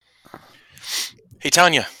Hey,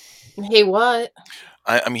 Tanya, Hey, what?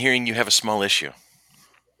 I'm hearing you have a small issue.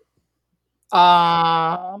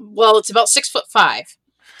 Well, it's about 6'5",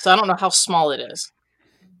 so I don't know how small it is.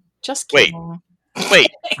 Just Wait, kidding.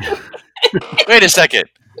 wait, wait a second.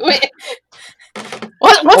 Wait,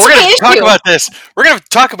 what's We're going my to talk issue? about this. We're going to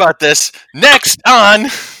talk about this next on.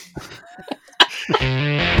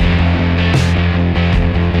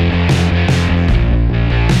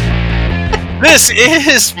 This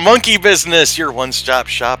is Monkey Business, your one-stop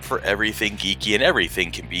shop for everything geeky, and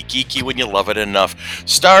everything can be geeky when you love it enough.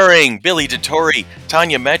 Starring Billy DeTore,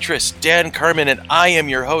 Tanya Metris, Dan Carmen, and I am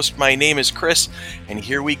your host. My name is Chris, and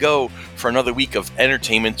here we go for another week of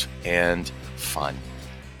entertainment and fun.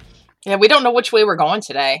 Yeah, we don't know which way we're going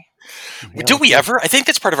today. Do we ever? I think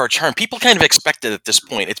that's part of our charm. People kind of expect it at this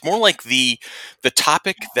point. It's more like the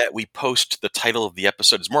topic that we post, the title of the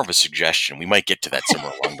episode is more of a suggestion. We might get to that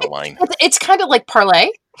somewhere along the line. It's kind of like parlay.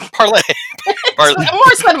 Parlay.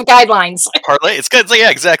 More set of guidelines. Parlay. It's good.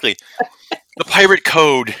 Yeah, exactly. The pirate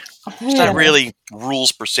code. It's Yeah. not really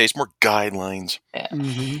rules per se. It's more guidelines. Yeah.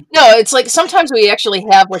 Mm-hmm. No, it's like sometimes we actually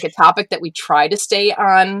have like a topic that we try to stay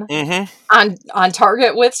on on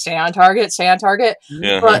target with, stay on target.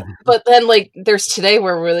 Yeah. But then like there's today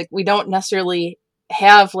where we're like we don't necessarily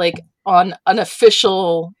have like on an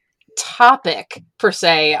official topic per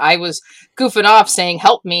se. I was goofing off saying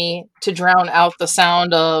help me to drown out the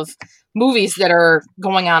sound of movies that are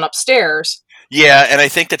going on upstairs. Yeah, and I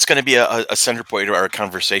think that's going to be a center point of our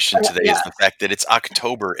conversation today is the fact that it's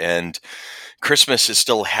October and Christmas is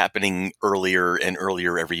still happening earlier and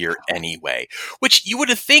earlier every year anyway, which you would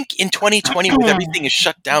have think in 2020 with everything as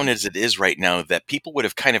shut down as it is right now that people would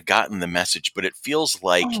have kind of gotten the message, but it feels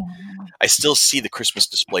like I still see the Christmas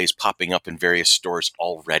displays popping up in various stores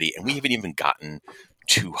already, and we haven't even gotten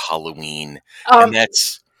to Halloween, and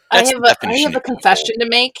that's I have a confession to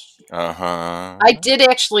make. I did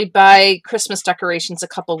actually buy Christmas decorations a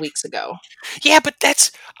couple weeks ago. Yeah, but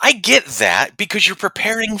I get that because you're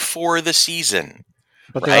preparing for the season.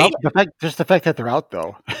 But they're out. Just the fact that they're out,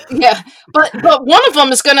 though. Yeah, but one of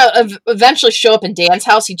them is going to eventually show up in Dan's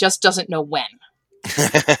house. He just doesn't know when.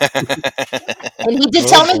 And he did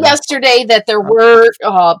tell me yesterday that there were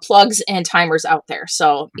plugs and timers out there,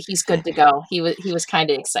 so he's good to go. He was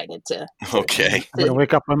kind of excited to. Okay. I'm gonna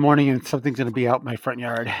wake up one morning and something's gonna be out in my front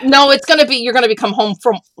yard. No, it's gonna be you're gonna be come home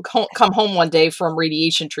one day from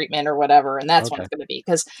radiation treatment or whatever, and that's when it's gonna be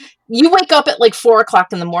because you wake up at like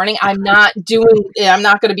 4:00 in the morning. I'm not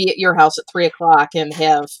gonna be at your house at 3:00 and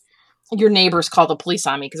have your neighbors call the police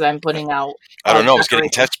on me because I'm putting out. I don't know. I was getting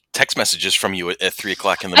text messages from you at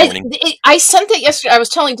 3:00 in the morning. I sent it yesterday. I was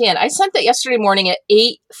telling Dan, I sent it yesterday morning at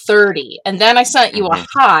 8:30, and then I sent you a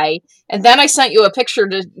hi, and then I sent you a picture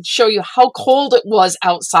to show you how cold it was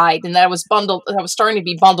outside, and that I was starting to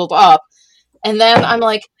be bundled up, and then I'm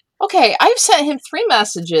like, okay, I've sent him 3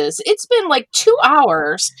 messages. It's been like 2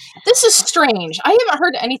 hours. This is strange. I haven't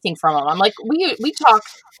heard anything from him. I'm like, we talk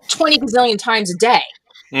 20 gazillion times a day.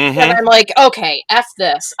 And I'm like, okay, F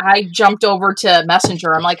this. I jumped over to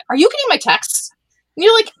Messenger. I'm like, are you getting my texts? And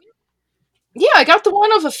you're like, yeah, I got the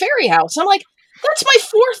one of a fairy house. I'm like, that's my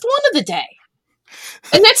 4th one of the day.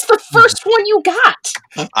 And that's the first one you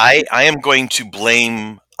got. I am going to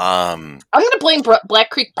blame... I'm going to blame Black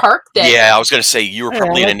Creek Park. Yeah, I was going to say you were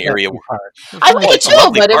probably in an area... I like it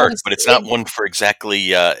too, but it's not one for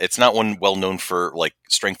exactly... it's not one well known for like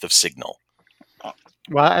strength of signal.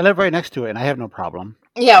 Well, I live right next to it, and I have no problem.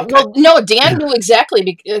 Yeah, okay. Well, no, Dan knew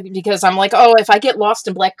exactly because I'm like, oh, if I get lost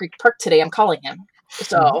in Black Creek Park today, I'm calling him.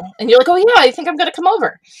 So, and you're like, oh yeah, I think I'm going to come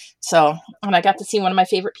over. So, and I got to see one of my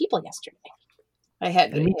favorite people yesterday.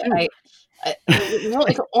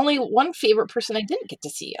 Like only one favorite person I didn't get to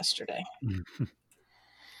see yesterday.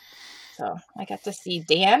 So I got to see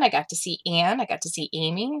Dan, I got to see Anne, I got to see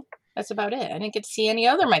Amy. That's about it. I didn't get to see any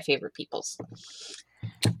other of my favorite peoples.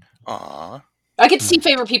 Aww. I get to see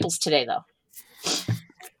favorite peoples today, though.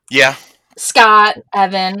 Yeah. Scott,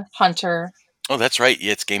 Evan, Hunter. Oh, that's right.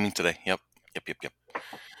 Yeah, it's gaming today. Yep.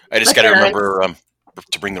 I just got to remember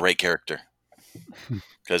to bring the right character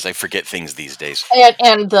because I forget things these days.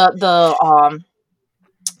 And the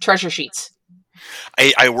treasure sheets.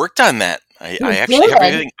 I worked on that. I actually have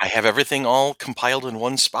everything. I have everything all compiled in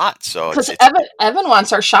one spot. So because Evan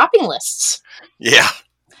wants our shopping lists. Yeah.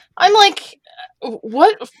 I'm like,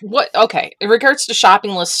 what? Okay, in regards to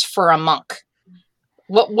shopping lists for a monk,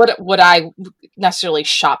 what would I necessarily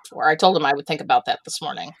shop for? I told him I would think about that this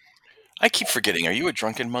morning. I keep forgetting. Are you a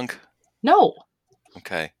drunken monk? No.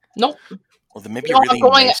 Okay. Nope. Well, then maybe you're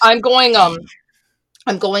really I'm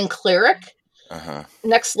going cleric.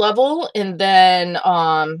 Next level, and then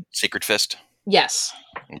Sacred Fist. Yes.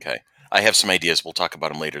 Okay. I have some ideas. We'll talk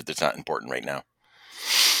about them later. That's not important right now.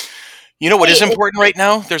 You know what Hey, is important right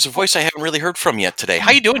now? There's a voice I haven't really heard from yet today.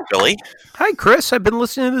 How you doing, Billy? Hi, Chris. I've been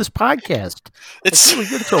listening to this podcast. It's It's really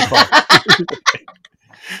good so far.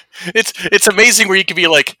 it's amazing where you can be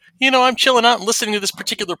like, I'm chilling out and listening to this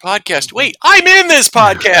particular podcast. Wait, I'm in this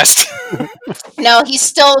podcast. No, he's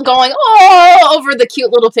still going over the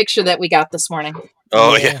cute little picture that we got this morning.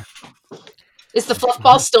 Oh yeah. Is the fluff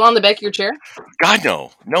ball still on the back of your chair? God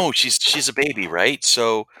no, she's a baby, right?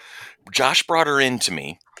 So Josh brought her in to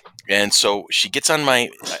me, and so she gets on I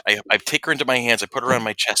take her into my hands, I put her on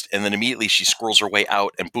my chest, and then immediately she squirrels her way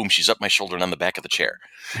out, and boom, she's up my shoulder and on the back of the chair.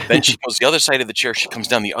 Then she goes the other side of the chair, she comes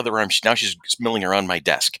down the other arm, now she's milling around my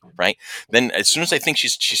desk, right? Then as soon as I think she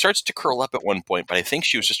starts to curl up at one point, but I think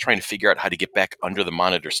she was just trying to figure out how to get back under the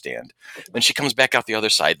monitor stand. Then she comes back out the other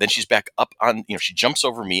side, then she's back up on, she jumps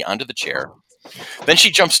over me onto the chair. Then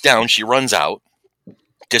she jumps down, she runs out,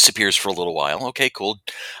 disappears for a little while. Okay, cool.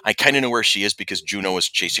 I kind of know where she is because Juno is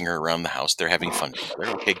chasing her around the house. They're having fun together.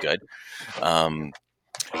 Okay, good.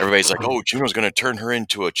 Everybody's like, oh, Juno's going to turn her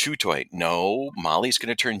into a chew toy. No, Molly's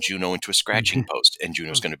going to turn Juno into a scratching post, and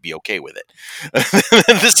Juno's going to be okay with it.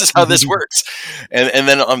 This is how this works. And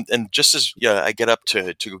then and just as I get up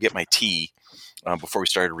to go get my tea, before we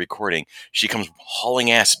started recording, she comes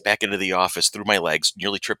hauling ass back into the office through my legs,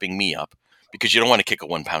 nearly tripping me up because you don't want to kick a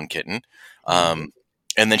 1-pound kitten.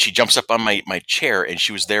 And then she jumps up on my chair, and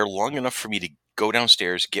she was there long enough for me to go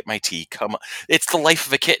downstairs, get my tea, come. It's the life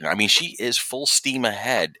of a kitten. I mean, she is full steam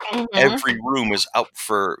ahead. Mm-hmm. Every room is up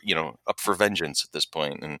for vengeance at this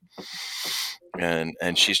point,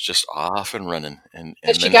 and she's just off and running. And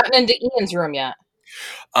Has she gotten into Ian's room yet?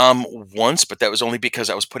 Once, but that was only because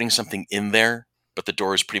I was putting something in there. But the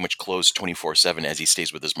door is pretty much closed 24/7 as he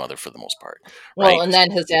stays with his mother for the most part. Right? Well, and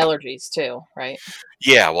then his allergies too, right?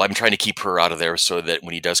 Yeah, well, I'm trying to keep her out of there so that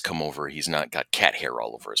when he does come over, he's not got cat hair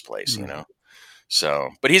all over his place, So,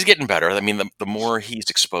 but he's getting better. I mean, the more he's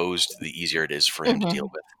exposed, the easier it is for him to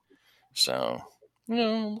deal with. So,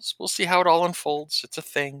 we'll see how it all unfolds. It's a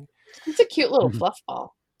thing. It's a cute little fluff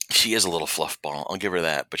ball. She is a little fluff ball. I'll give her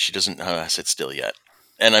that, but she doesn't sit still yet.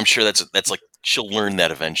 And I'm sure that's like she'll learn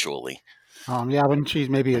that eventually. Yeah, when she's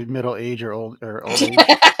maybe middle age or old age.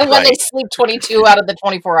 When they sleep 22 out of the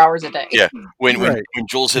 24 hours a day. Yeah, when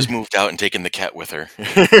Jules has moved out and taken the cat with her,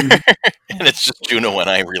 and it's just Juno and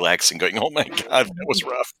I relaxing, going, "Oh my God, that was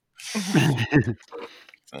rough."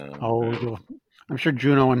 I'm sure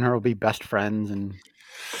Juno and her will be best friends, and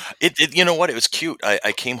it you know what? It was cute.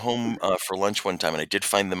 I came home for lunch one time, and I did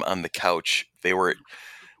find them on the couch.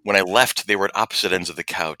 When I left, they were at opposite ends of the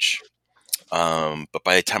couch. But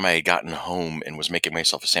by the time I had gotten home and was making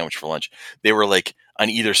myself a sandwich for lunch, they were like on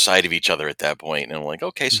either side of each other at that point. And I'm like,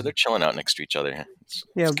 okay, so they're chilling out next to each other. It's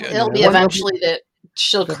good. It'll be eventually that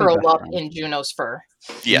she'll curl up in Juno's fur.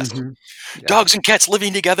 Yes. Yeah. Dogs and cats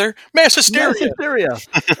living together. Mass hysteria.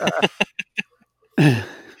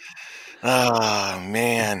 Oh,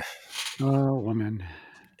 man. Oh, woman.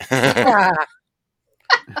 Oh,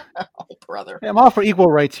 brother. Hey, I'm all for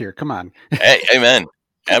equal rights here. Come on. Hey, amen.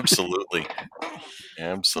 Absolutely.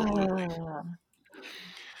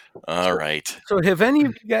 All right. So have any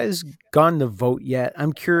of you guys gone to vote yet?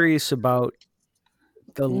 I'm curious about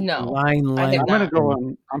the line. I'm planning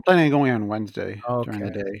on going on Wednesday during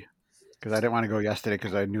the day because I didn't want to go yesterday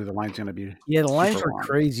because I knew the line's going to be. Yeah, the lines were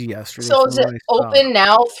crazy yesterday. So is it open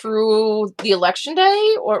now through the election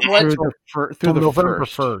day or what? Through November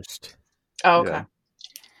 1st. Oh, okay. Yeah.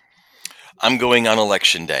 I'm going on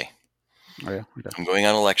election day. Oh, yeah. Okay. I'm going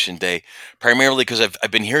on election day primarily because I've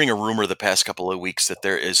been hearing a rumor the past couple of weeks that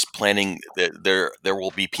there is planning that there will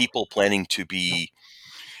be people planning to be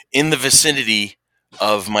in the vicinity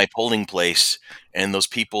of my polling place, and those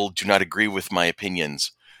people do not agree with my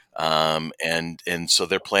opinions, and so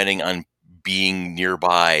they're planning on being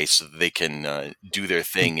nearby so that they can do their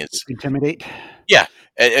thing. It's intimidate. Yeah.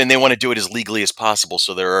 And they want to do it as legally as possible,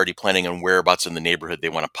 so they're already planning on whereabouts in the neighborhood they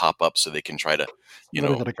want to pop up so they can try to, Is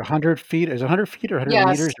it like 100 feet? Is it 100 feet or 100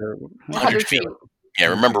 meters? Or 100 feet. Yeah,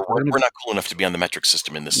 remember, we're not cool enough to be on the metric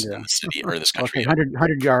system in this city or this country. Okay,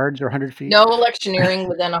 100 yards or 100 feet? No electioneering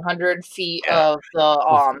within 100 feet of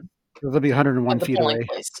the They'll be 101 feet away.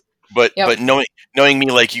 Place. But knowing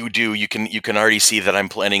me like you do, you can already see that I'm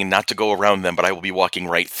planning not to go around them, but I will be walking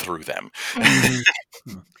right through them.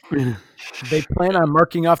 They plan on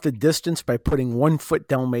marking off the distance by putting 1-foot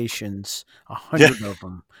Dalmatians, 100 of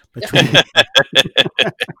them between.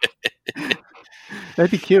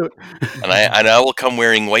 That'd be cute. And I will come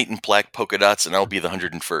wearing white and black polka dots, and I'll be the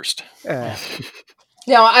 101st.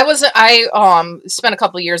 Now, I spent a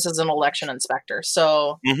couple of years as an election inspector,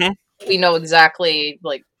 so we know exactly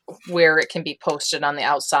like where it can be posted on the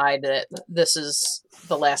outside that this is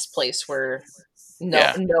the last place where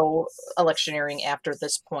no electioneering after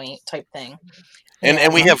this point type thing.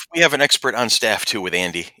 And we have an expert on staff too with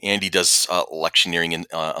Andy. Andy does electioneering and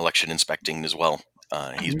election inspecting as well.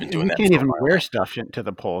 He's been doing that. You can't even wear now. stuff to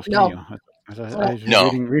the polls, can No. you? I was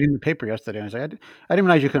reading the paper yesterday, and I was like, I didn't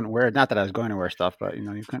realize you couldn't wear it. Not that I was going to wear stuff, but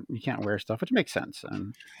you can't wear stuff, which makes sense.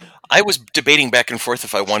 And I was debating back and forth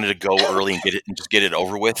if I wanted to go early and just get it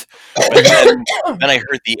over with. But then I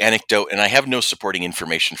heard the anecdote, and I have no supporting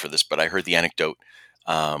information for this, but I heard the anecdote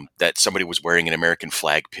that somebody was wearing an American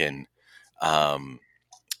flag pin,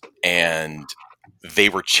 and they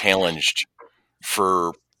were challenged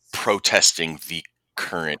for protesting the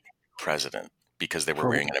current president because they were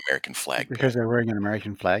wearing an American flag pin. Because they're wearing an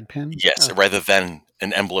American flag pin? Yes, rather than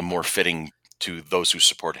an emblem more fitting to those who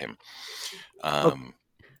support him.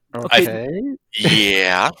 Okay.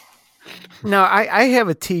 Yeah. Now, I have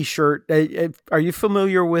a T-shirt. Are you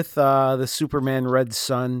familiar with the Superman Red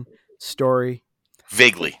Sun story?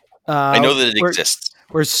 Vaguely. I know that it exists.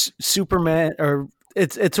 Where Superman, or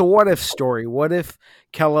it's a what if story. What if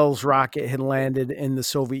Kal-El's rocket had landed in the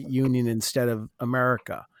Soviet Union instead of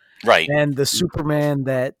America? Right. And the Superman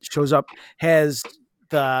that shows up has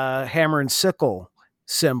the hammer and sickle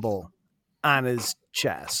symbol on his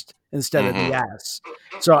chest instead of the S.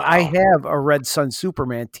 So I have a Red Sun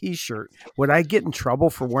Superman T-shirt. Would I get in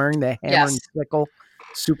trouble for wearing the hammer and sickle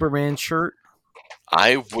Superman shirt?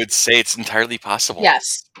 I would say it's entirely possible.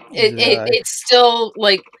 Yes. It's still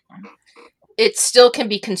like, it still can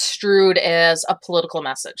be construed as a political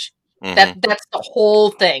message. That's the whole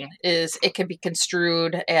thing, is it can be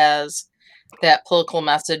construed as that political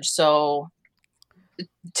message. So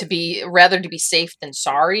to be safe than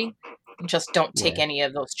sorry, just don't take any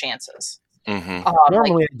of those chances.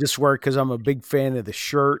 Normally I just wear it because I'm a big fan of the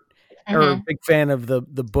shirt or a big fan of the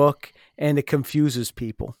book, and it confuses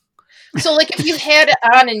people. So like if you had it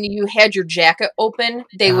on and you had your jacket open,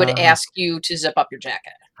 they would ask you to zip up your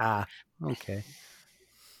jacket. Okay.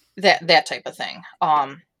 That type of thing.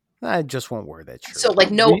 I just won't wear that shirt. So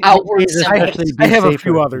like no outward symbol. I have a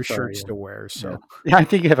few other shirts to wear. So yeah, I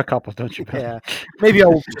think you have a couple, don't you? Yeah, maybe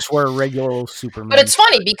I'll just wear a regular old Superman. But it's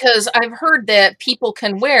funny because I've heard that people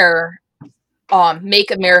can wear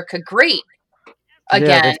 "Make America Great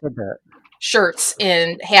Again" shirts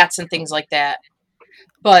and hats and things like that.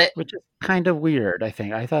 But which is kind of weird. I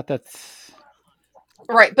think I thought that's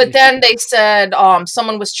right. But then they said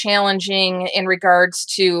someone was challenging in regards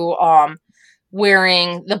to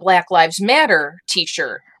wearing the Black Lives Matter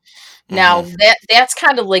T-shirt. Now that's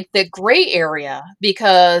kind of like the gray area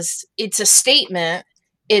because it's a statement,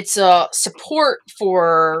 it's a support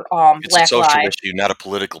for it's Black a social lives. issue, not a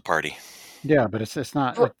political party. Yeah, but it's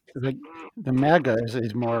not like the MAGA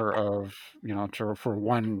is more of for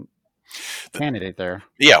one candidate there.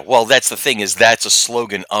 Yeah, well, that's the thing, is that's a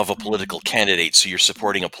slogan of a political candidate, so you're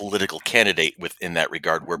supporting a political candidate within that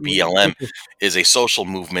regard, where BLM is a social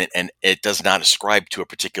movement and it does not ascribe to a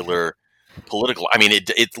particular political, I mean,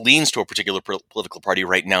 it leans to a particular political party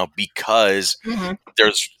right now because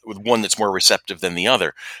there's one that's more receptive than the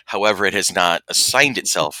other. However, it has not assigned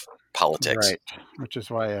itself politics. Right, which is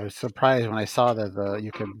why I was surprised when I saw that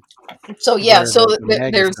you could. So yeah, so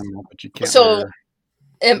there's symbol, but you can't so.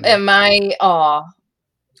 In my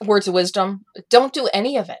words of wisdom, don't do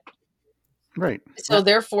any of it. Right. So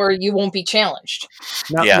therefore, you won't be challenged.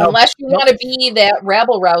 Yeah. Unless you want to be that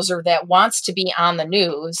rabble rouser that wants to be on the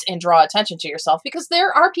news and draw attention to yourself, because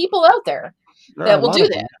there are people out there that will do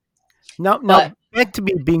that. Now, back to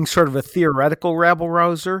me being sort of a theoretical rabble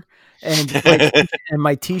rouser, and and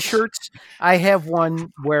my T-shirts. I have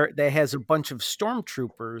one where that has a bunch of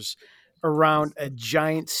stormtroopers around a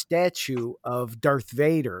giant statue of Darth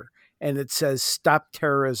Vader, and it says "Stop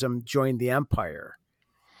terrorism, join the Empire."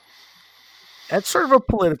 That's sort of a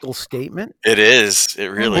political statement. It is. It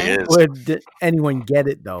really is. Would anyone get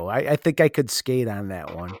it though? I think I could skate on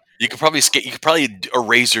that one. You could probably skate. You could probably a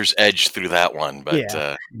razor's edge through that one,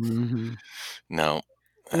 but no.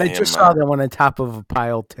 And I just saw that one on top of a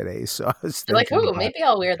pile today, so I was like, "Ooh, maybe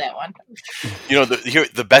I'll wear that one."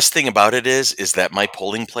 The best thing about it is that my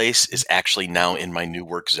polling place is actually now in my new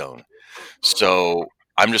work zone. So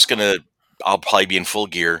I'll probably be in full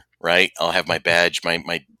gear, right? I'll have my badge, my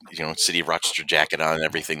City of Rochester jacket on, and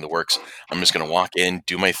everything that works. I'm just gonna walk in,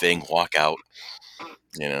 do my thing, walk out.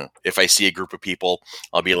 If I see a group of people,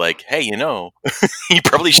 I'll be like, "Hey, you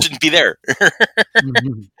probably shouldn't be there."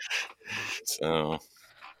 So.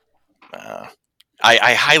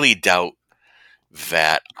 I highly doubt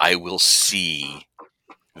that I will see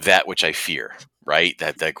that which I fear, right?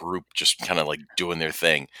 That group just kind of like doing their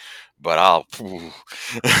thing. but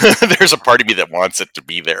there's a part of me that wants it to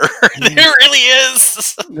be there. There really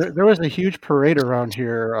is. There was a huge parade around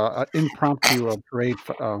here, impromptu parade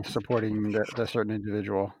supporting the certain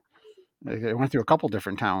individual. It went through a couple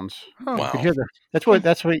different towns. Oh, Wow. You could hear that's what.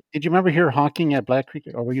 Did you remember here honking at Black Creek?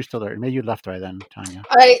 Or were you still there? Maybe you left by then, Tanya.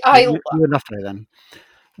 You had left by then.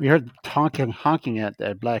 We heard honking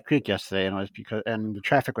at Black Creek yesterday, and it was because the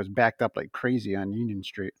traffic was backed up like crazy on Union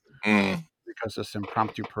Street because this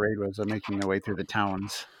impromptu parade was making their way through the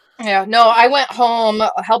towns. Yeah, no, I went home,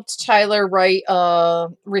 helped Tyler write a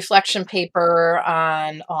reflection paper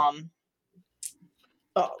on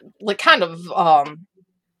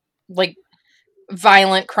like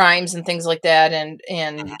violent crimes and things like that, and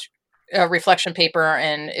a reflection paper,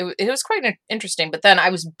 and it was quite interesting. But then I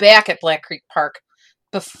was back at Black Creek Park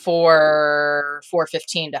before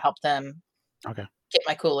 4:15 to help them get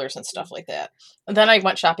my coolers and stuff like that. And then I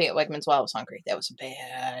went shopping at Wegmans while I was hungry. That was a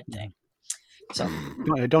bad thing. So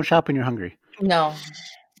don't shop when you're hungry. No.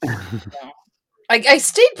 I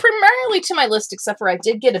stayed primarily to my list, except for I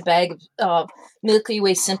did get a bag of Milky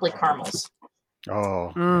Way Simply Caramels.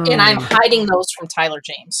 Oh. And I'm hiding those from Tyler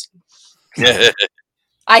James.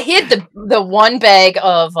 I hid the one bag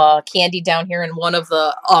of candy down here in one of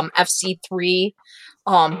the FC3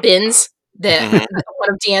 bins, that one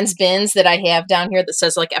of Dan's bins that I have down here that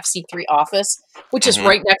says like FC3 office, which is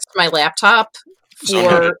right next to my laptop.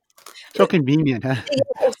 So convenient, huh?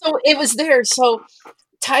 So it was there. So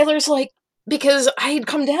Tyler's like, because I had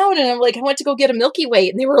come down and I'm like, I went to go get a Milky Way,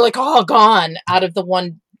 and they were like all gone out of the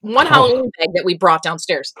one Halloween bag that we brought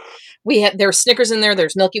downstairs. There's Snickers in there,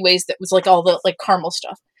 there's Milky Ways, that was like all the like caramel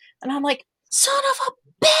stuff. And I'm like, son of a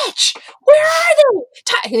bitch, where are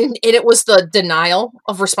they? And it was the denial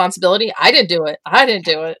of responsibility. I didn't do it.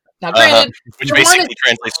 Now, granted, which basically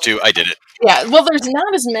translates to I did it. Yeah, well, there's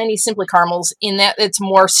not as many Simply Caramels in that. It's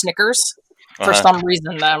more Snickers for some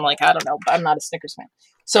reason. That I'm like, I don't know, but I'm not a Snickers fan.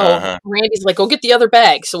 So Randy's like, go get the other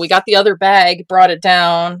bag. So we got the other bag, brought it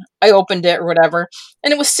down. I opened it or whatever,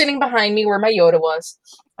 and it was sitting behind me where my Yoda was.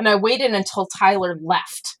 And I waited until Tyler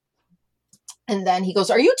left. And then he goes,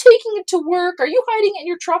 are you taking it to work? Are you hiding it in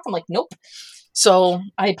your truck? I'm like, nope. So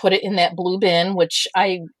I put it in that blue bin, which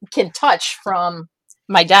I can touch from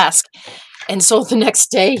my desk. And so the next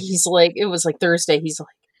day, he's like, it was like Thursday, he's like,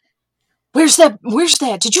 where's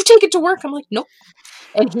that? Did you take it to work? I'm like, nope.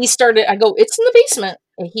 And I go, it's in the basement.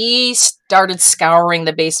 And he started scouring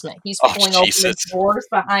the basement. He's pulling open the doors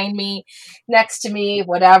behind me, next to me,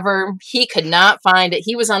 whatever. He could not find it.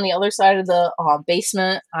 He was on the other side of the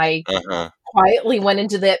basement. I quietly went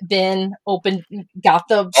into that bin, got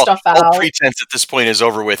the stuff out. All pretense at this point is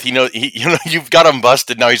over with. You've got him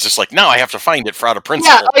busted. Now he's just like, now I have to find it for out of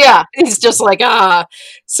principle. Yeah. He's just like,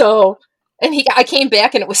 So, and I came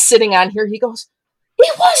back and it was sitting on here. He goes,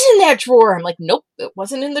 it was in that drawer. I'm like, nope, it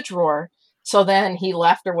wasn't in the drawer. So then he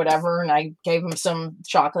left or whatever, and I gave him some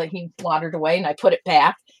chocolate. He wandered away, and I put it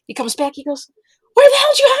back. He comes back. He goes, where the hell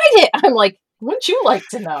did you hide it? I'm like, wouldn't you like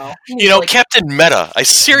to know? Like, Captain Meta, I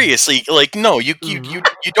seriously, no, you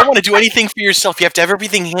don't want to do anything for yourself. You have to have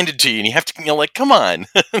everything handed to you, and you have to, come on.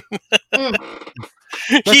 I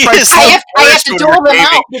have to dole them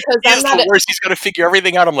out because I'm not. Worst. He's got to figure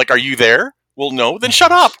everything out. I'm like, are you there? Well, no. Then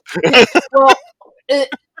shut up. Well,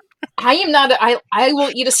 I am not. I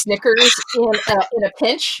will eat a Snickers in a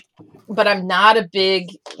pinch, but I'm not a big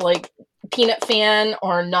peanut fan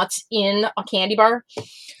or nuts in a candy bar.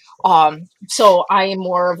 So I am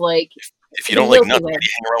more of like. If you don't like nuts, you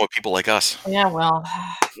hang around with people like us. Yeah, well,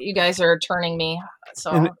 you guys are turning me.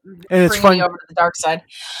 So and it's funny over to the dark side.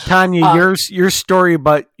 Tanya, your story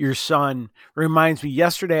about your son reminds me.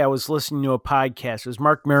 Yesterday, I was listening to a podcast. It was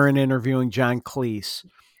Mark Maron interviewing John Cleese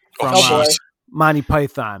from Monty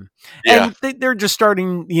Python, and they're just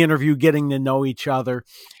starting the interview, getting to know each other.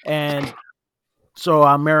 And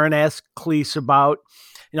so Maron asked Cleese about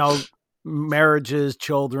marriages,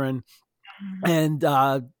 children, and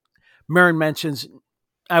Maron mentions,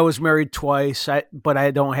 I was married twice, but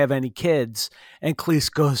I don't have any kids. And Cleese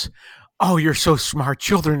goes, oh, you're so smart.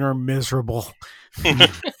 Children are miserable.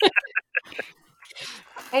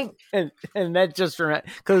 and that just,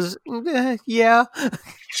 because, yeah.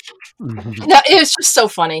 No, it was just so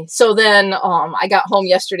funny. So then I got home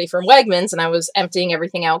yesterday from Wegmans, and I was emptying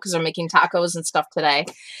everything out because I'm making tacos and stuff today.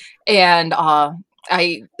 And I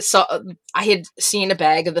had seen a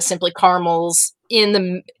bag of the Simply Caramels in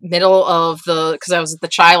the middle of because I was at the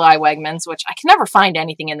Chili Wegmans, which I can never find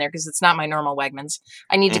anything in there because it's not my normal Wegmans.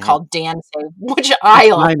 I need to call Dan and say, which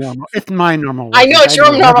aisle? It's my normal Wegmans. I know it's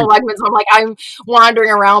your normal Wegmans. I'm wandering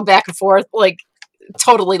around back and forth,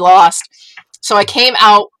 totally lost. So I came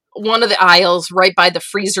out one of the aisles right by the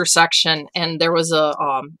freezer section, and there was a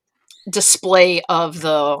display of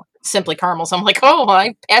the Simply Caramels. I'm like, oh,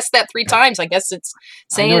 I passed that 3 times. I guess it's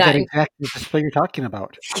saying I know that exact display you're talking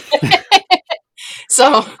about.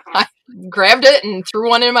 So I grabbed it and threw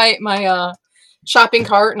one in my shopping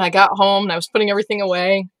cart, and I got home and I was putting everything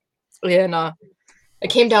away, and I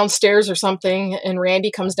came downstairs or something, and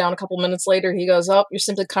Randy comes down a couple minutes later. He goes, "Oh, your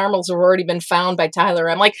Simply Caramels have already been found by Tyler."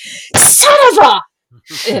 I'm like, son of a!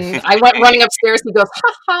 And I went running upstairs. He goes,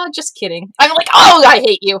 "Ha ha, just kidding." I'm like, "Oh, I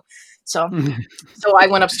hate you." So I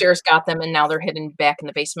went upstairs, got them, and now they're hidden back in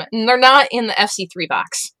the basement. And they're not in the FC3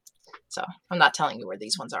 box. So I'm not telling you where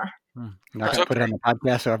these ones are. I'm not going to put it on the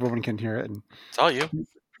podcast so everyone can hear it. And it's all you.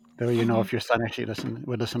 That way you know if your son actually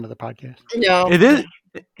would listen to the podcast. No.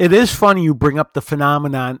 It is funny you bring up the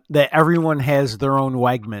phenomenon that everyone has their own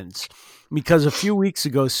Wegmans. Because a few weeks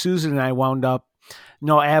ago, Susan and I wound up,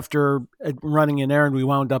 after running an errand, we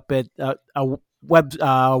wound up at a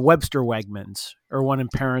Webster Wegmans, or one in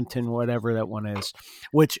Parrington, whatever that one is,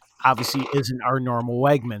 which obviously isn't our normal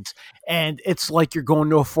Wegmans. And it's like you're going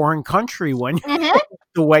to a foreign country when the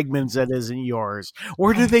Wegmans that isn't yours.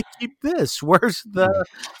 Where do they keep this? Where's the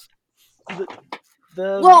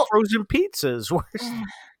frozen pizzas?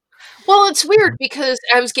 Well, it's weird because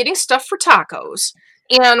I was getting stuff for tacos.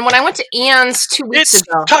 And when I went to Ann's 2 weeks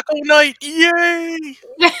ago, taco night, yay!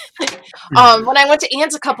 When I went to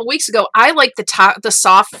Ann's a couple weeks ago, I like the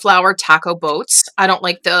soft flour taco boats. I don't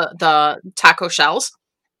like the taco shells.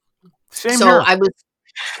 Same here.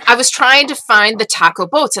 I was trying to find the taco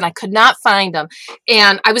boats, and I could not find them.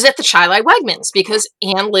 And I was at the Chi-Li Wegmans because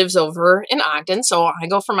Ann lives over in Ogden. So I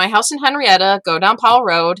go from my house in Henrietta, go down Powell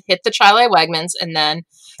Road, hit the Chi-Li Wegmans, and then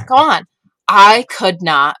go on. I could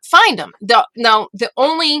not find them. The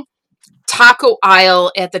only taco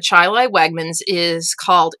aisle at the Chi-Li Wegmans is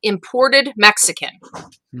called Imported Mexican.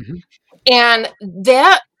 Mm-hmm. And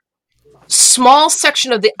that small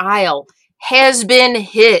section of the aisle has been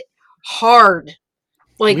hit hard.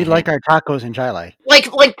 Like, we like our tacos in Chi-Li.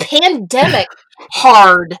 Like pandemic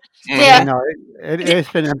hard. Yeah, no,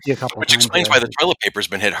 it's been empty a couple Which times. Which explains why the toilet paper's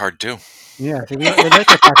been hit hard too. Yeah, so we like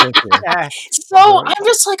our tacos too. So I'm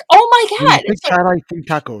just like, oh my god, it's Chi-Li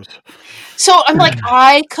tacos. So I'm like,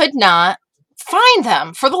 I could not find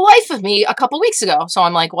them for the life of me a couple weeks ago. So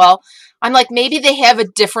I'm like, maybe they have a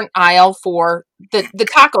different aisle for the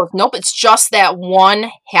tacos. Nope, it's just that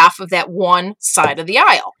one half of that one side of the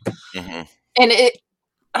aisle. Mm-hmm. And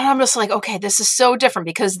I'm just like, okay, this is so different,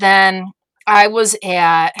 because then I was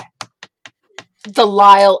at the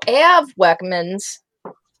Lyle Ave Wegmans.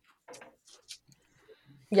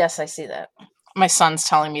 Yes, I see that. My son's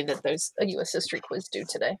telling me that there's a U.S. history quiz due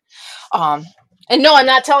today. And no, I'm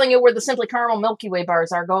not telling you where the Simply Caramel Milky Way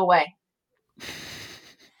bars are. Go away.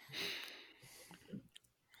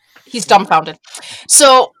 He's dumbfounded.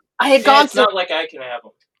 So I had gone through. It's not like I can have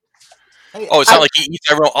them. Oh, it's not like you eat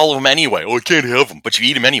all of them anyway. Oh, I can't have them, but you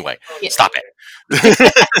eat them anyway. Yeah. Stop it.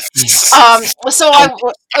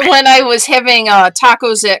 When I was having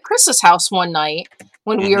tacos at Chris's house one night,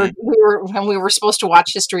 when we were supposed to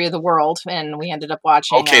watch History of the World, and we ended up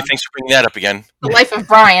watching. Okay, thanks for bringing that up again. The Life of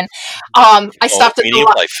Brian. I stopped at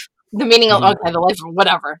the life. The meaning of the life of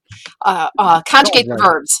whatever. Conjugate the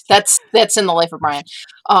verbs. That's in the Life of Brian.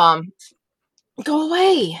 Go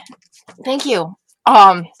away. Thank you.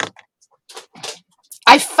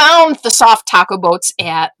 I found the soft taco boats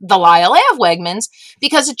at the Lyle Ave Wegmans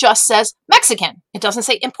because it just says Mexican. It doesn't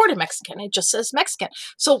say imported Mexican. It just says Mexican.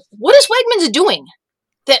 So what is Wegmans doing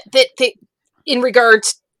that in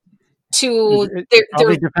regards to it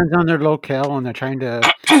probably depends on their locale, and they're trying to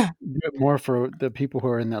do it more for the people who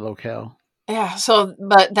are in that locale. Yeah. So,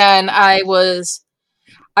 but then I was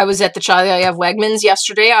at the Chi-Li Ave Wegmans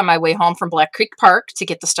yesterday on my way home from Black Creek Park to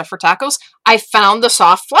get the stuff for tacos. I found the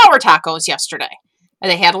soft flour tacos yesterday. And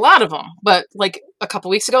they had a lot of them, but like a couple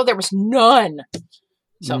weeks ago, there was none.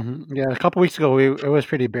 So yeah, a couple weeks ago, it was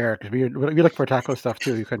pretty bare because we looked for taco stuff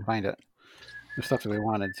too. We couldn't find it, the stuff that we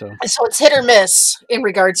wanted. So it's hit or miss in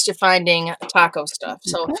regards to finding taco stuff.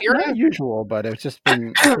 So if you're not usual, but it's just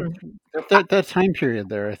been that time period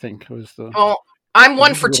there. I think was the. Well, I'm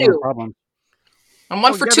 1 for 2. I'm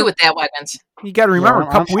 1 for 2 with that Wegmans. You got to remember,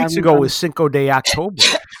 a couple weeks ago was Cinco de October.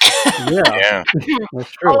 Yeah,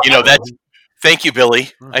 that's true. That's. Thank you,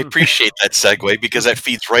 Billy. I appreciate that segue because that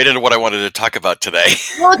feeds right into what I wanted to talk about today.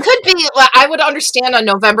 Well, it could be. I would understand on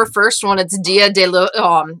November 1st when it's Day of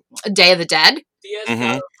the Dead.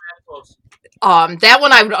 Mm-hmm. That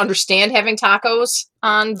one I would understand having tacos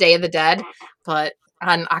on Day of the Dead, but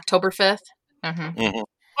on October 5th. Mm-hmm. Mm-hmm.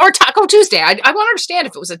 or Taco Tuesday. I won't understand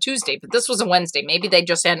if it was a Tuesday, but this was a Wednesday. Maybe they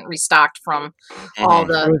just hadn't restocked from all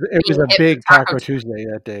the. It was a big Taco Tuesday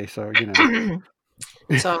that day, so you know.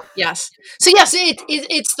 So yes,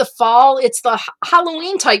 it's the fall, it's the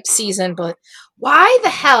Halloween type season. But why the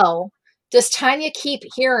hell does Tanya keep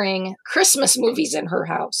hearing Christmas movies in her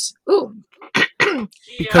house? Ooh,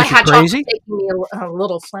 because you're crazy. Taking me a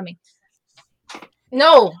little Fleming.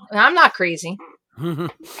 No, I'm not crazy.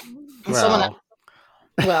 Well,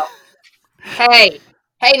 hey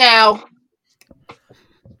now,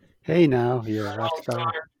 you're a rock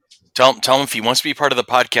star. Tell him if he wants to be part of the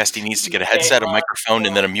podcast, he needs to get a headset, a microphone,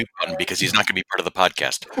 and then a mute button because he's not going to be part of the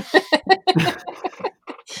podcast.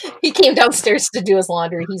 He came downstairs to do his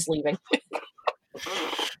laundry. He's leaving.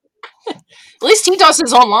 At least he does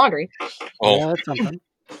his own laundry. Oh, yeah, that's something.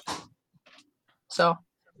 So,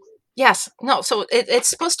 yes, no. So it's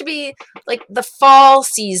supposed to be like the fall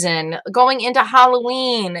season, going into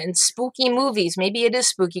Halloween and spooky movies. Maybe it is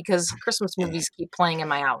spooky because Christmas movies keep playing in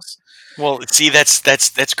my house. Well, see,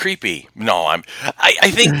 that's creepy. No, I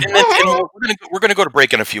think and we're gonna go to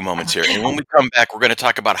break in a few moments here, and when we come back, we're gonna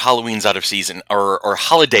talk about Halloween's out of season or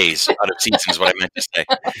holidays out of season is what I meant to say.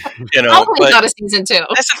 You know, Halloween's out of season too.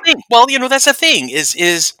 That's the thing. Well, that's the thing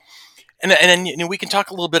is. And we can talk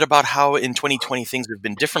a little bit about how in 2020 things have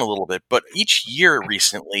been different a little bit, but each year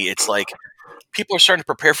recently, it's like people are starting to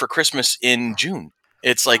prepare for Christmas in June.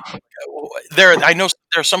 It's like I know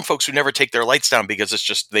there are some folks who never take their lights down because it's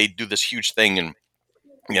just they do this huge thing, and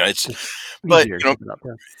it's. But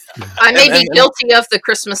I may be guilty of the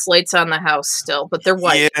Christmas lights on the house still, but they're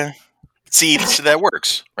white. Yeah. See, that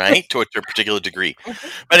works, right? To a particular degree.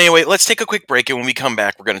 But anyway, let's take a quick break, and when we come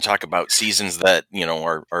back, we're going to talk about seasons that,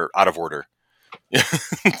 are out of order.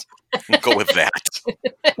 We'll go with that.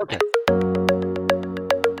 Okay.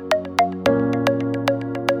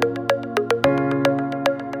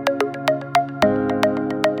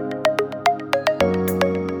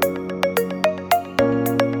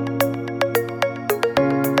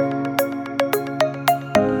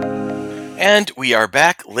 And we are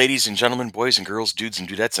back, ladies and gentlemen, boys and girls, dudes and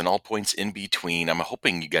dudettes, and all points in between. I'm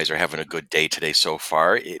hoping you guys are having a good day today so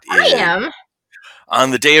far. I am.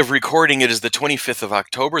 On the day of recording, it is the 25th of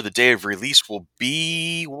October. The day of release will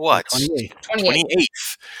be what?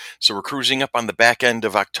 28th. So we're cruising up on the back end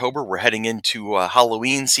of October. We're heading into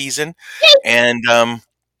Halloween season. And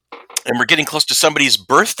we're getting close to somebody's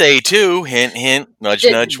birthday, too. Hint, hint, nudge,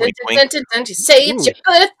 nudge, wink, wink. Say it's your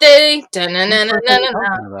birthday.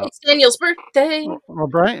 It's Daniel's birthday. Well,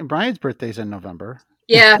 Brian's birthday's in November.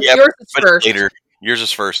 Yeah, yours is first. Later. Yours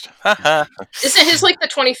is first. Isn't his like the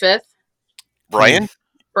 25th? Brian?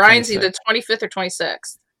 Brian's 26th. Either 25th or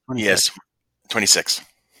 26th. 26th. Yes, 26.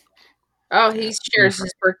 Oh, he shares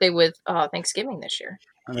his birthday with Thanksgiving this year.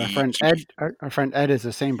 And our friend Ed is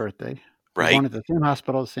the same birthday. Right. Born at the same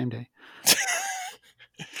hospital the same day.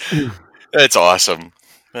 That's awesome.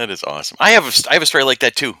 That is awesome. I have a story like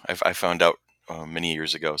that too. I found out many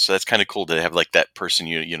years ago. So that's kind of cool to have like that person.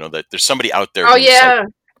 That there's somebody out there. Oh yeah.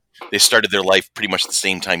 They started their life pretty much the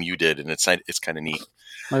same time you did, and it's kind of neat.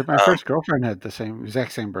 My first girlfriend had the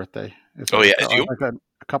exact same birthday. Oh yeah, as you? Like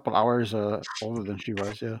a couple hours older than she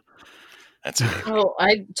was. Yeah. That's. Oh,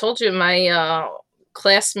 I told you my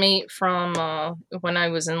classmate from when I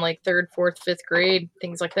was in like 3rd, 4th, 5th grade,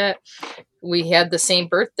 things like that. We had the same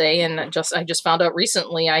birthday, and I just found out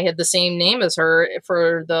recently I had the same name as her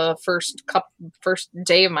for the first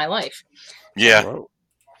day of my life. Yeah, Whoa.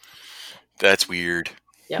 That's weird.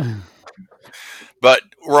 Yeah. But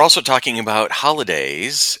we're also talking about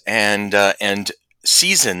holidays and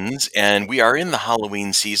seasons, and we are in the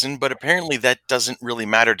Halloween season, but apparently that doesn't really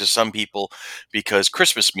matter to some people because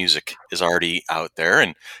Christmas music is already out there,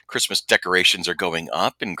 and Christmas decorations are going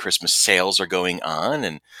up, and Christmas sales are going on,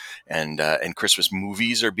 and Christmas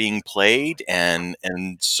movies are being played, and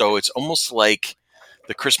so it's almost like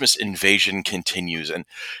the Christmas invasion continues. And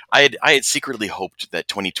I had secretly hoped that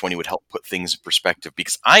 2020 would help put things in perspective,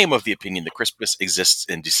 because I am of the opinion that Christmas exists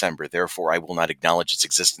in December. Therefore, I will not acknowledge its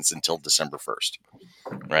existence until December 1st.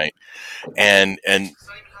 Right. And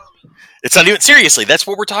it's not even seriously. That's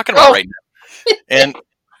what we're talking about right now. And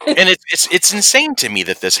it's insane to me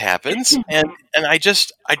that this happens. And I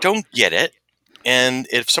don't get it. And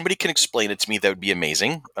if somebody can explain it to me, that would be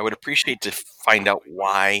amazing. I would appreciate to find out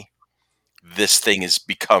why this thing has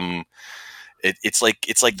become. It's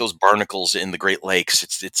like those barnacles in the Great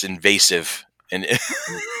Lakes. It's invasive. And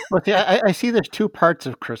well, see, I see there's two parts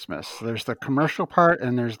of Christmas. There's the commercial part,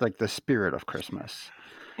 and there's like the spirit of Christmas.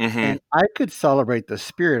 Mm-hmm. And I could celebrate the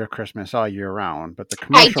spirit of Christmas all year round, but the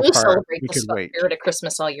commercial part, celebrate we the could wait. Spirit of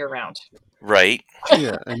Christmas all year round. Right.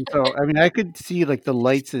 Yeah, and so I mean, I could see like the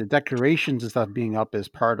lights and the decorations and stuff being up as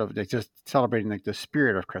part of like just celebrating like the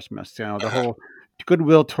spirit of Christmas. The whole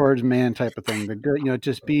goodwill towards man type of thing. The good,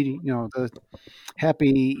 just be, the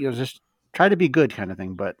happy, just try to be good kind of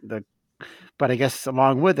thing. But I guess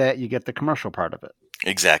along with that, you get the commercial part of it.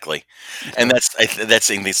 Exactly, and that's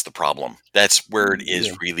the problem. That's where it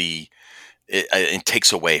is really. It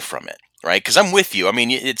takes away from it, right? Because I'm with you. I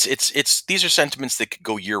mean, it's these are sentiments that could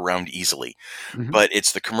go year round easily, but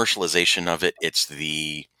it's the commercialization of it. It's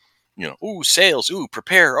the, ooh, sales, ooh,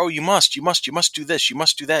 prepare, oh, you must do this, you must do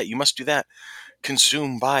that, you must do that,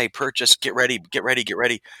 consume, buy, purchase, get ready.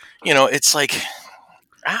 It's like,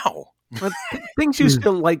 ow. But things used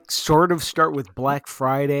to like sort of start with Black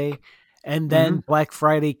Friday. And then Black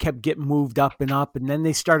Friday kept getting moved up, and then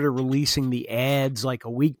they started releasing the ads like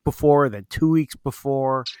a week before, then 2 weeks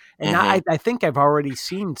before. And I think I've already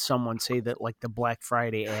seen someone say that like the Black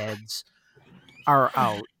Friday ads are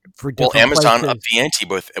out for different Amazon places. upped the ante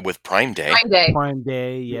with Prime Day. Prime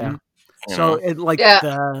Day, yeah. So it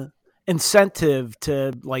the incentive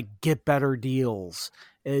to like get better deals,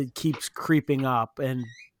 it keeps creeping up, and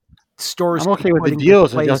stores. I'm okay with the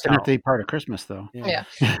deals. It doesn't have to be part of Christmas, though. Yeah.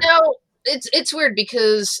 Now, it's weird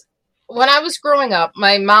because when I was growing up,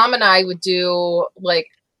 my mom and I would do like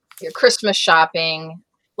Christmas shopping.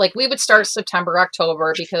 Like we would start September,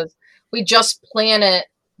 October, because we just plan it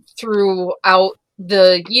throughout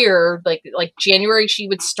the year. Like January, she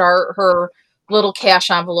would start her little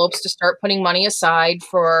cash envelopes to start putting money aside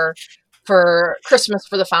for Christmas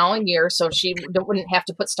for the following year, so she wouldn't have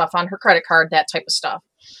to put stuff on her credit card, that type of stuff.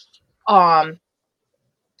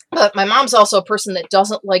 But my mom's also a person that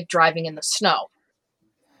doesn't like driving in the snow.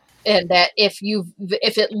 And that if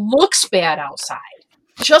it looks bad outside,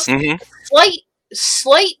 just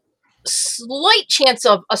slight chance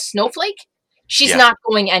of a snowflake, she's not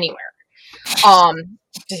going anywhere.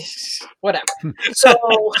 Whatever. So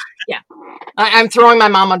yeah, I'm throwing my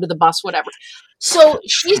mom under the bus, whatever. So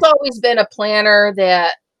she's always been a planner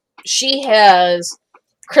that she has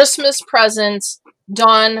Christmas presents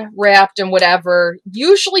done, wrapped, and whatever,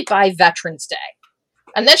 usually by Veterans Day.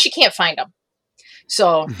 And then she can't find them.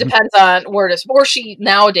 So depends on where it is. Or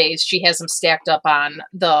nowadays, she has them stacked up on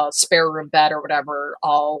the spare room bed or whatever,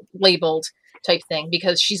 all labeled type thing,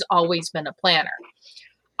 because she's always been a planner.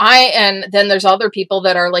 And then there's other people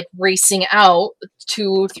that are like racing out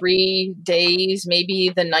 2-3 days, maybe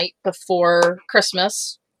the night before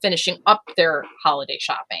Christmas, finishing up their holiday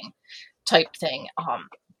shopping type thing.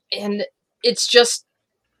 And it's just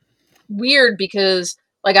weird because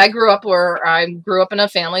like I grew up in a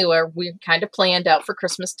family where we kind of planned out for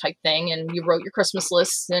Christmas type thing, and you wrote your Christmas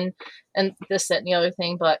lists and this, that, and the other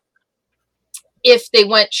thing. But if they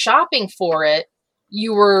went shopping for it,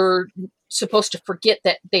 you were supposed to forget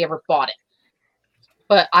that they ever bought it.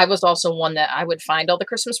 But I was also one that I would find all the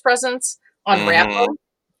Christmas presents, unwrap them,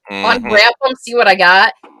 see what I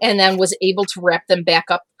got, and then was able to wrap them back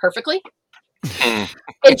up perfectly.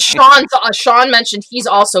 And Sean mentioned he's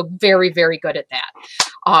also very, very good at that.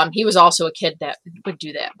 He was also a kid that would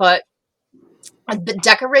do that. But the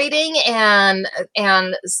decorating and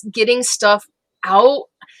getting stuff out,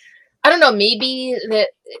 I don't know, maybe that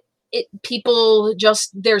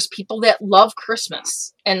there's people that love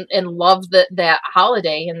Christmas and love that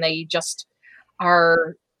holiday, and they just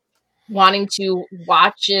are wanting to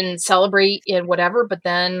watch and celebrate and whatever, but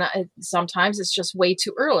then sometimes it's just way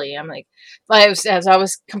too early. I'm like, as I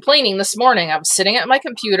was complaining this morning, I was sitting at my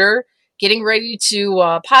computer getting ready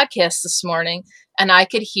to podcast this morning, and I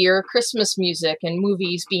could hear Christmas music and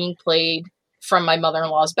movies being played from my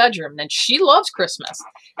mother-in-law's bedroom, and she loves Christmas.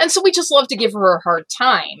 And so we just love to give her a hard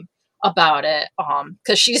time about it,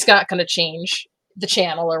 because she's not going to change the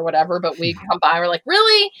channel or whatever, but we come by, we're like,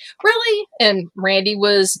 really? And Randy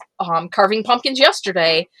was carving pumpkins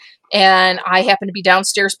yesterday, and I happened to be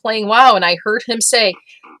downstairs playing WoW, and I heard him say,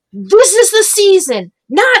 "This is the season,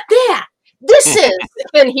 not that. This is,"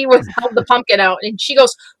 and he was held the pumpkin out, and she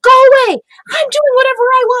goes, "Go away, I'm doing whatever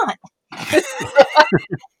I want."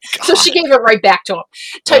 So she gave it right back to him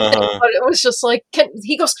type thing, but it was just like,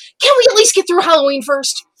 he goes, "Can we at least get through Halloween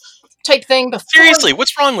first?" type thing. Seriously,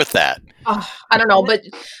 what's wrong with that? I don't know, but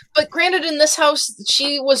granted, in this house,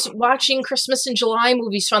 she was watching Christmas in July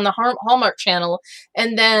movies from the Hallmark Channel,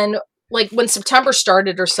 and then like when September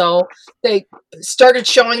started or so, they started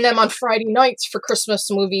showing them on Friday nights for Christmas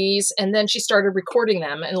movies, and then she started recording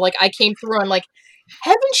them, and like I came through, I'm like,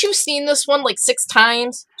 "Haven't you seen this one like 6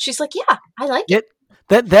 times?" She's like, "Yeah, I like it."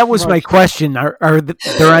 That was my question. They're on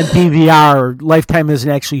DVR? Lifetime isn't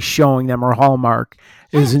actually showing them, or Hallmark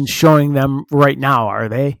isn't showing them right now, are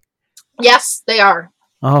they? Yes, they are.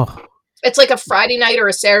 Oh, It's like a Friday night or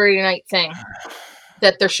a Saturday night thing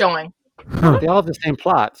that they're showing. They all have the same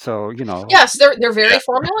plot, so you know. Yes, they're very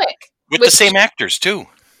formulaic with the same actors too.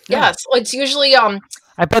 Yes, it's usually I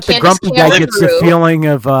bet the grumpy guy gets the feeling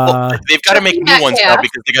of they've got to make new ones now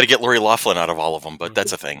because they got to get Lori Loughlin out of all of them, but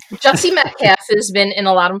that's a thing. Jesse Metcalf has been in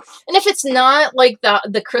a lot of them. And if it's not like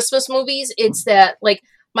the Christmas movies, it's that like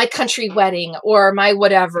My Country Wedding or My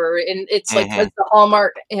Whatever, and it's like it's the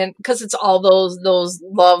Hallmark, and because it's all those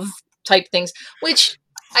love type things, which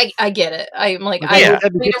I get it. I'm like I read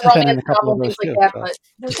a romance novel and things like that, but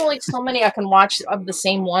there's only so many I can watch of the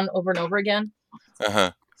same one over and over again.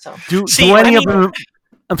 So do any of them?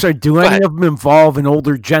 I'm sorry. Do any of them involve an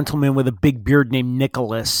older gentleman with a big beard named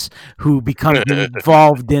Nicholas who becomes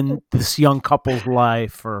involved in this young couple's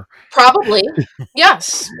life? Or probably,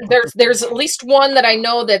 yes. There's at least one that I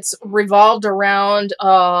know that's revolved around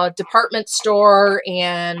a department store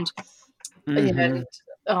and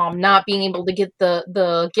not being able to get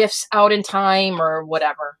the gifts out in time or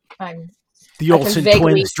whatever. The Olsen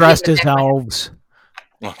twins dressed as elves.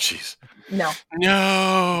 Oh, jeez. No.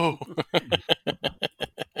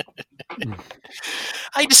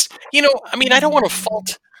 I just, I don't want to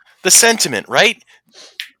fault the sentiment, right?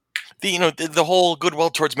 The whole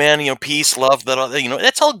goodwill towards man, peace, love,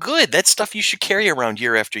 that's all good. That's stuff you should carry around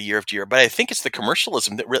year after year after year. But I think it's the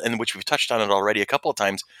commercialism in which we've touched on it already a couple of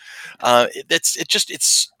times.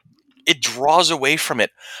 It draws away from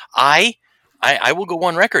it. I will go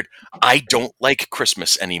on record. I don't like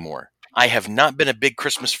Christmas anymore. I have not been a big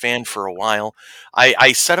Christmas fan for a while.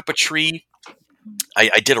 I set up a tree.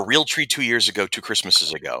 I did a real tree 2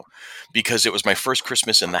 Christmases ago, because it was my first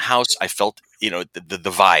Christmas in the house. I felt, the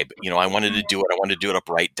vibe. I wanted to do it. I wanted to do it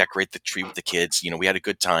upright, decorate the tree with the kids. We had a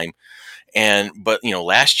good time. But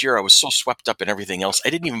last year I was so swept up in everything else. I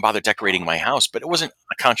didn't even bother decorating my house, but it wasn't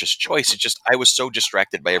a conscious choice. It's just I was so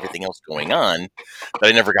distracted by everything else going on that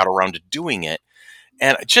I never got around to doing it.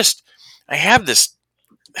 And I have this.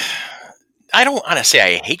 I don't want to say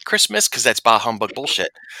I hate Christmas because that's bah humbug bullshit,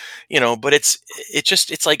 but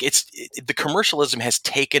the commercialism has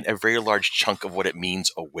taken a very large chunk of what it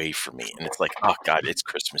means away from me. And it's like, oh God, it's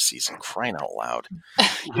Christmas season, crying out loud.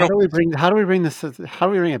 How do we bring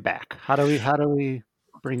it back? How do we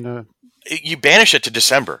bring you banish it to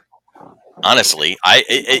December. Honestly,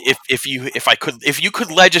 if you could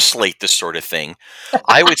legislate this sort of thing,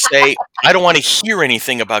 I would say I don't want to hear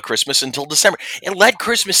anything about Christmas until December. And let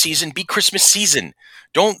Christmas season be Christmas season.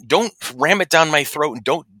 Don't ram it down my throat, and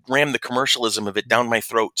don't ram the commercialism of it down my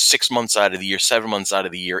throat 6 months out of the year, 7 months out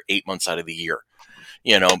of the year, 8 months out of the year.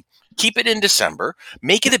 Keep it in December.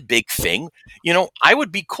 Make it a big thing. I would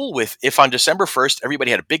be cool with if on December 1st,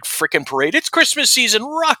 everybody had a big frickin' parade. It's Christmas season.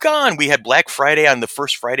 Rock on. We had Black Friday on the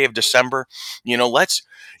first Friday of December. Let's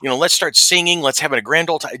start singing. Let's have a grand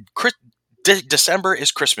old time. December is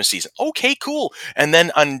Christmas season. Okay, cool. And then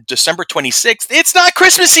on December 26th, it's not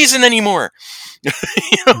Christmas season anymore.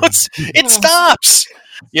 It stops.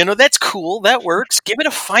 That's cool. That works. Give it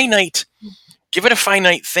a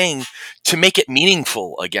finite thing to make it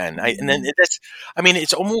meaningful again.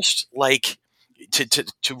 It's almost like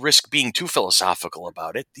to risk being too philosophical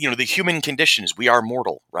about it. The human condition is we are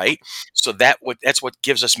mortal, right? So that's what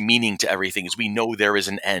gives us meaning to everything, is we know there is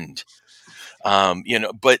an end.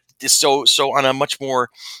 But so on a much more,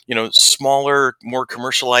 smaller, more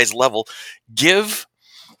commercialized level, give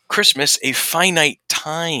Christmas a finite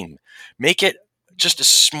time. Make it just a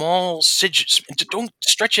small don't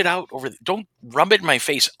stretch it out don't rub it in my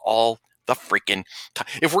face all the freaking time.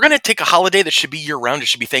 If we're going to take a holiday that should be year round, it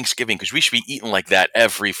should be Thanksgiving, because we should be eating like that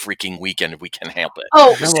every freaking weekend if we can help it.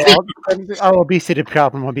 Oh, our obesity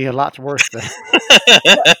problem will be a lot worse then.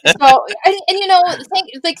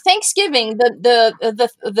 Like Thanksgiving,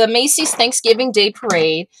 the Macy's Thanksgiving Day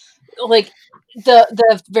Parade, like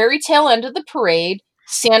the very tail end of the parade,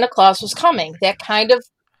 Santa Claus was coming. That kind of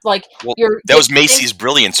that was Macy's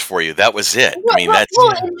brilliance for you. That was it. And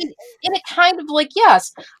it kind of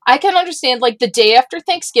yes, I can understand the day after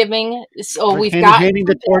Thanksgiving. So we've got handing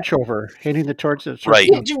the torch right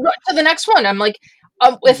to the next one. I'm like,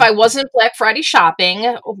 if I wasn't Black Friday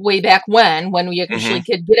shopping way back when we actually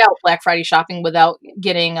could get out Black Friday shopping without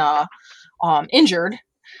getting injured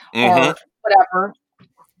or whatever.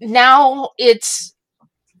 Now it's.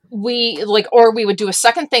 We would do a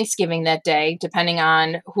second Thanksgiving that day, depending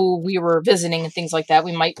on who we were visiting and things like that.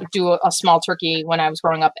 We might do a small turkey when I was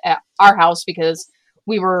growing up at our house because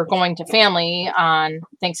we were going to family on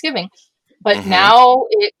Thanksgiving. But now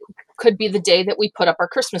it could be the day that we put up our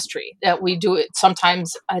Christmas tree, that we do it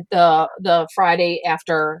sometimes at the Friday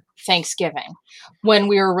after Thanksgiving when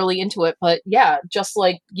we were really into it. But yeah, just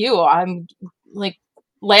like you, I'm like,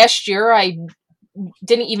 last year I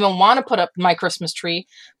didn't even want to put up my Christmas tree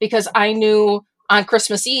because I knew on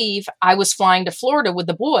Christmas Eve I was flying to Florida with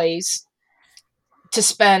the boys to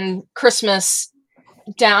spend Christmas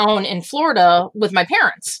down in Florida with my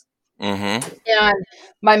parents. Mm-hmm. And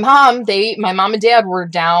my mom and dad were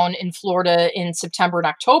down in Florida in September and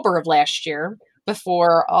October of last year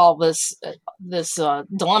before all this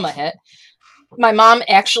dilemma hit. My mom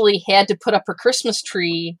actually had to put up her Christmas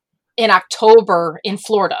tree in October in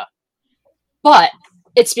Florida, but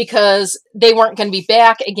it's because they weren't going to be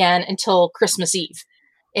back again until Christmas Eve.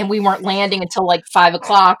 And we weren't landing until like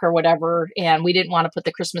 5:00 or whatever. And we didn't want to put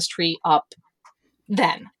the Christmas tree up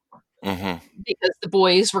then. Mm-hmm. Because the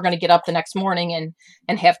boys were going to get up the next morning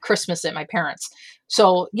and have Christmas at my parents'.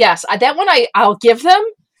 So yes, that one I'll give them,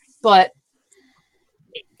 but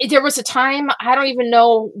there was a time, I don't even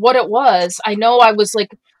know what it was. I know I was like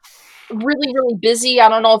really, really busy. I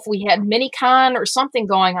don't know if we had MiniCon or something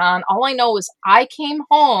going on. All I know is I came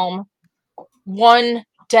home one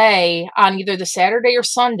day on either the Saturday or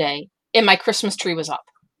Sunday and my Christmas tree was up.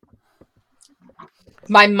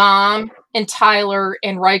 My mom and Tyler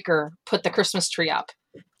and Riker put the Christmas tree up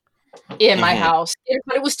in my house,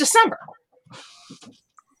 but it was December.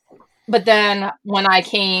 But then when I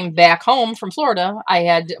came back home from Florida,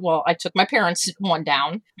 I took my parents' one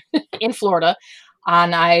down in Florida,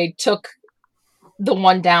 and I took the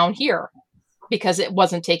one down here because it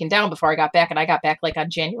wasn't taken down before I got back, and I got back like on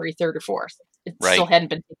January 3rd or 4th. It still hadn't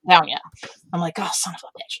been taken down yet. I'm like, oh, son of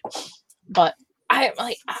a bitch. But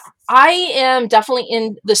I am definitely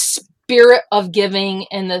in the spirit of giving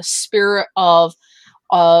and the spirit of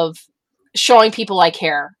showing people I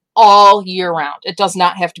care all year round. It does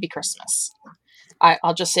not have to be Christmas.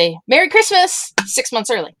 I'll just say Merry Christmas 6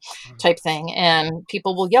 months early type thing, and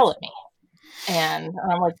people will yell at me. And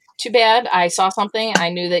I'm like, too bad. I saw something. I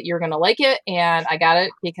knew that you're going to like it, and I got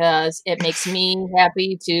it because it makes me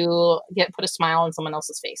happy to put a smile on someone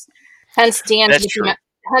else's face. Hence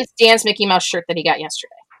Dan's Mickey Mouse shirt that he got yesterday.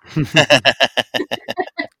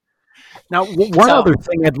 Now, one other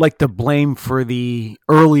thing I'd like to blame for the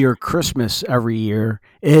earlier Christmas every year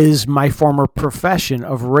is my former profession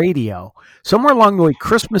of radio. Somewhere along the way,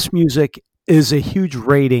 Christmas music is a huge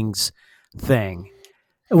ratings thing.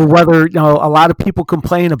 Whether a lot of people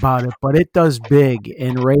complain about it, but it does big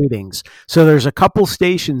in ratings. So there's a couple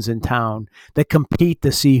stations in town that compete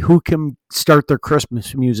to see who can start their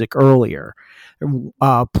Christmas music earlier.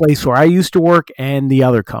 Place where I used to work and the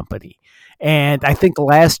other company. And I think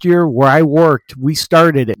last year where I worked, we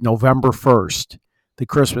started at November 1st, the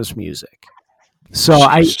Christmas music. So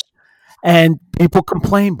and people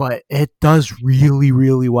complain, but it does really,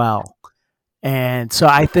 really well. And so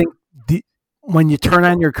I think when you turn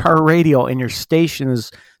on your car radio and your station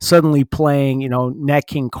is suddenly playing, Nat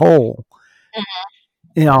King Cole,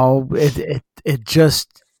 it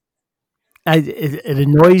just, it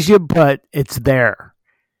annoys you, but it's there.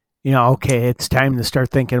 Okay, it's time to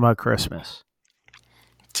start thinking about Christmas.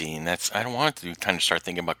 Dean, I don't want to kind of start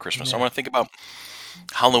thinking about Christmas. Yeah. I want to think about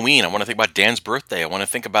Halloween. I want to think about Dan's birthday. I want to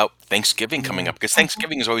think about Thanksgiving coming up because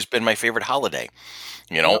Thanksgiving has always been my favorite holiday.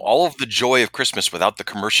 All of the joy of Christmas without the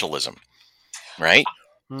commercialism, right?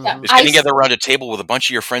 Yeah. Just getting together around a table with a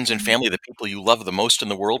bunch of your friends and family, the people you love the most in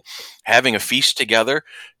the world, having a feast together,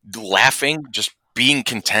 laughing, just being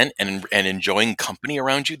content and enjoying company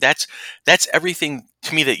around you. That's everything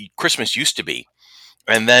to me that Christmas used to be.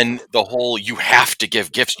 And then the whole, you have to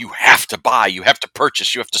give gifts, you have to buy, you have to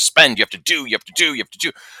purchase, you have to spend, you have to do.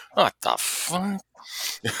 What the fuck?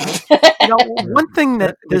 One thing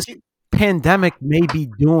that this pandemic may be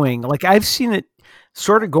doing, like I've seen it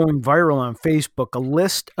sort of going viral on Facebook, a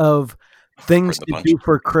list of things to do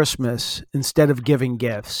for Christmas instead of giving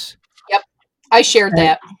gifts. Yep. I shared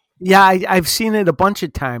that. Yeah, I've seen it a bunch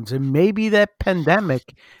of times, and maybe that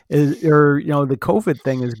pandemic the COVID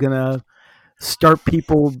thing is going to start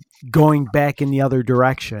people going back in the other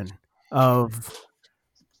direction of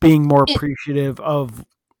being more appreciative of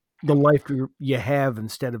the life you have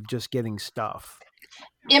instead of just getting stuff.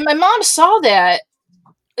 And my mom saw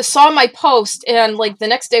my post, and like the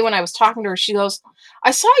next day when I was talking to her, she goes,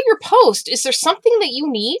 "I saw your post. Is there something that you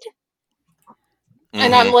need?" Mm-hmm.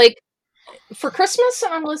 And I'm like, for Christmas?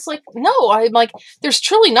 And I was like, no, I'm like, there's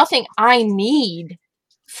truly nothing I need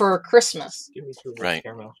for Christmas. Right.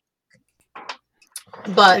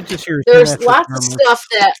 But there's lots of stuff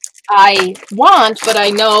that I want, but I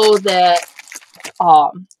know that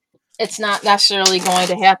it's not necessarily going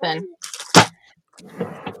to happen.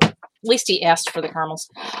 At least he asked for the caramels.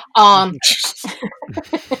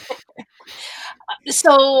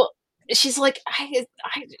 So she's like, I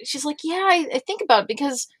think about it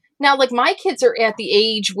because Now, like, my kids are at the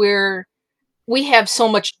age where we have so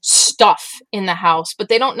much stuff in the house, but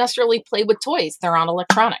they don't necessarily play with toys. They're on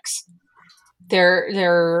electronics.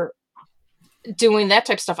 They're doing that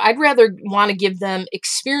type of stuff. I'd rather want to give them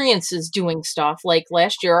experiences doing stuff. Like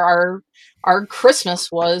last year, our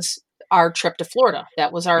Christmas was our trip to Florida.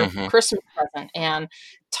 That was our Christmas present. And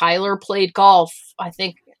Tyler played golf, I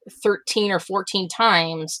think 13 or 14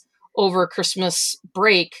 times over Christmas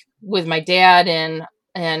break with my dad and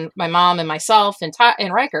my mom and myself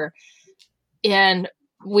and Riker. And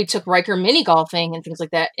we took Riker mini golfing and things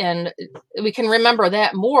like that. And we can remember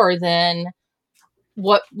that more than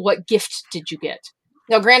what gift did you get?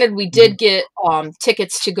 Now, granted, we did get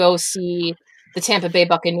tickets to go see the Tampa Bay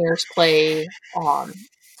Buccaneers play I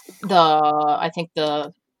think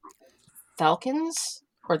the Falcons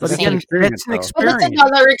or the Saints. That's an experience. Well, that's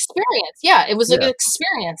another experience. Yeah, it was a good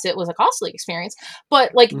experience. It was a costly experience.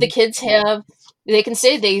 But like the kids they can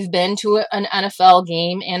say they've been to an NFL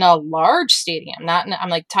game in a large stadium. I'm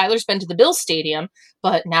like, Tyler's been to the Bills stadium,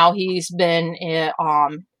 but now he's been at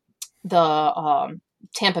the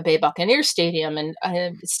Tampa Bay Buccaneers stadium, and I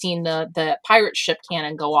have seen the pirate ship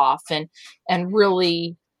cannon go off and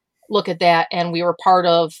really look at that. And we were part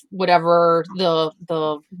of whatever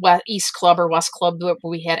the East Club or West Club where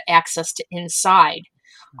we had access to inside.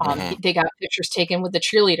 They got pictures taken with the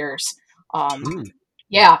cheerleaders.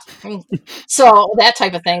 Yeah. So that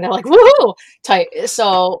type of thing, they're like, woohoo type.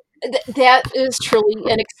 So that is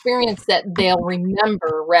truly an experience that they'll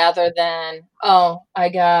remember rather than, oh, I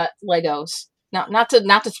got Legos. Not to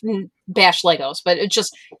bash Legos, but it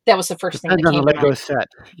just, that was the first thing that came to mind. Depends on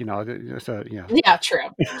the Lego set, so, yeah. Yeah, true.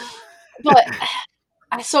 But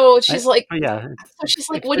so she's like, what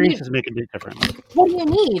do you make a big difference. What do you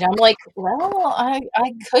need? I'm like, well, I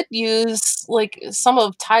could use like some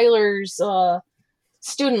of Tyler's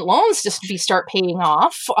student loans just to start paying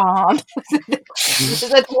off. That's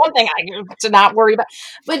one thing to not worry about,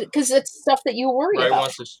 but because it's stuff that you worry about. Rye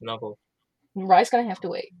wants to snuggle. Rye's gonna have to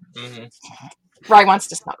wait. Rye wants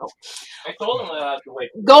to snuggle. I told him I have to wait.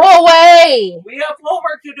 Go away! We have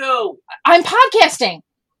homework to do. I'm podcasting.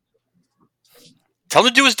 Tell him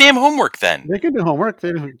to do his damn homework then. They can do homework.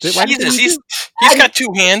 Jesus, he's got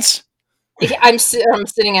two hands. I'm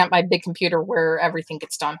sitting at my big computer where everything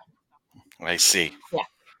gets done. I see. Yeah.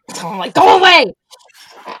 So I'm like, go away!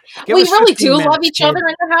 We really do love each other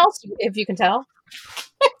in the house, if you can tell.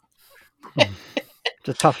 It's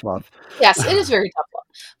a tough love. Yes, it is very tough love.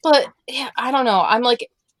 But yeah, I don't know.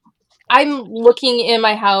 I'm looking in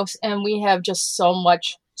my house and we have just so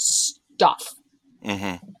much stuff.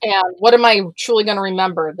 And what am I truly going to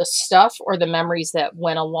remember? The stuff or the memories that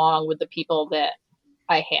went along with the people that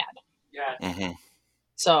I had? Yeah.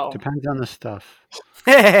 So depends on the stuff.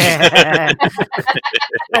 I'm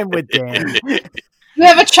with Dan. You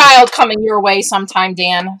have a child coming your way sometime,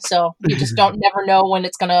 Dan. So you just never know when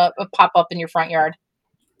it's going to pop up in your front yard.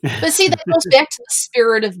 But see, that goes back to the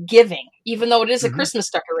spirit of giving, even though it is a Christmas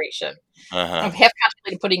decoration. I have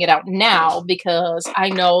contemplated putting it out now because I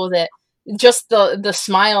know that just the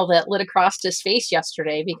smile that lit across his face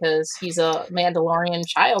yesterday because he's a Mandalorian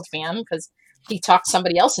child fan because he talked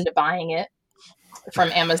somebody else into buying it from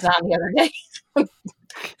Amazon the other day.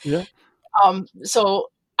 Yeah. So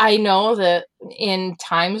I know that in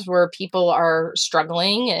times where people are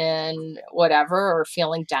struggling and whatever or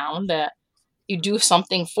feeling down that you do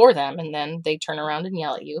something for them and then they turn around and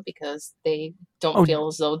yell at you because they don't feel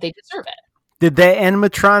as though they deserve it. Did that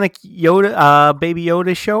animatronic Yoda, Baby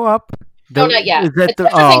Yoda show up? No, not yet. Is that it's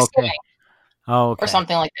Thanksgiving. Okay. Oh, okay. Or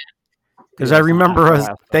something like that. Because I remember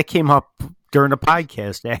that came up during the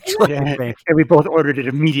podcast, actually. Yeah, and we both ordered it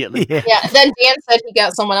immediately. Yeah. And then Dan said he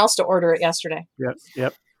got someone else to order it yesterday.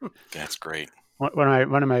 Yep. That's great.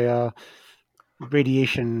 One of my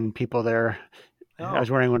radiation people there, I was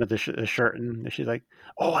wearing one of the shirt, and she's like,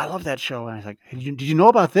 "Oh, I love that show." And I was like, "Did you know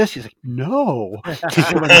about this?" She's like, "No." She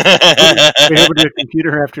went over to the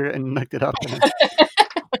computer after and looked it up.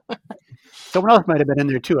 Someone else might have been in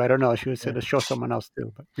there too. I don't know. She said to show someone else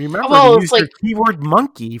too. But remember, to use your keyword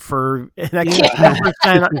monkey for an extra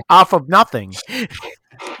 10% off of nothing.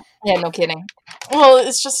 Yeah, no kidding. Well,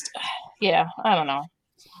 it's just, I don't know.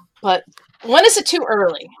 But when is it too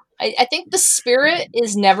early? I think the spirit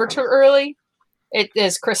is never too early. It,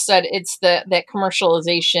 as Chris said, it's that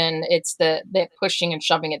commercialization. It's that pushing and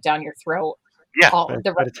shoving it down your throat. Yeah,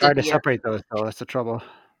 but it's hard to separate those, though. That's the trouble.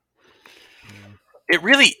 It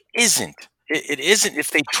really isn't. It isn't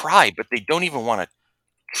if they try, but they don't even want to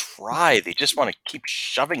try. They just want to keep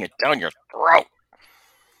shoving it down your throat.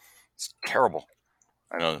 It's terrible.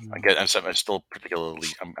 I know. I'm still particularly.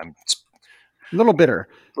 I'm a little bitter.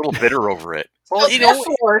 A little bitter over it. Well, so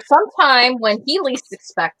therefore, sometime when he least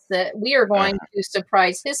expects it, we are going to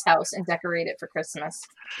surprise his house and decorate it for Christmas.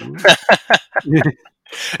 As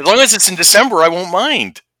long as it's in December, I won't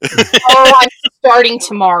mind. Oh, I'm starting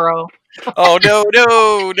tomorrow. Oh no!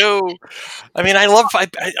 I mean, I love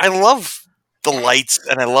the lights,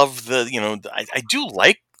 and I love the I do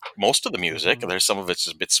like most of the music. There's some of it's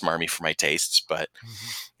a bit smarmy for my tastes, but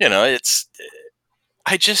I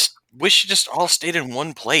just wish you just all stayed in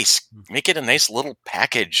one place. Make it a nice little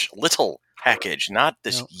package, not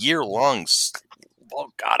this year-long. Oh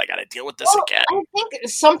God, I got to deal with this again. I think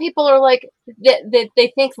some people are like, they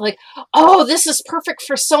think like, oh, this is perfect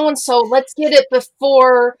for so-and-so. Let's get it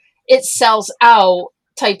before it sells out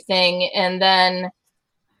type thing. And then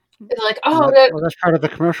it's like, oh. That's part of the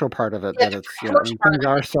commercial part of it. That it's, things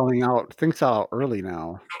are selling out. Things sell out early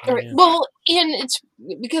now. Right. Well, and it's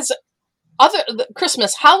because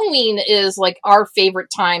Christmas, Halloween is like our favorite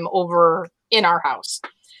time over in our house.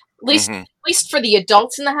 At least for the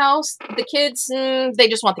adults in the house. The kids, they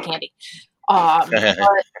just want the candy.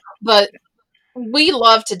 But we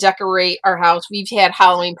love to decorate our house. We've had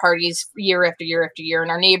Halloween parties year after year after year,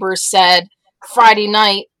 and our neighbors said Friday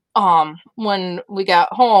night, when we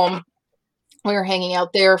got home, we were hanging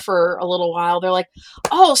out there for a little while. They're like,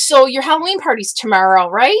 "Oh, so your Halloween party's tomorrow,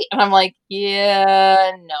 right?" And I'm like,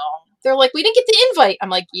 "Yeah, no." They're like, "We didn't get the invite." I'm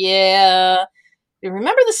like, "Yeah." You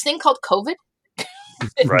remember this thing called COVID?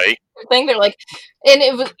 Right. Thing. They're like, and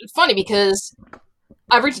it was funny because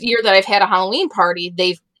every year that I've had a Halloween party,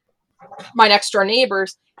 my next door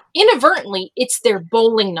neighbors, inadvertently, it's their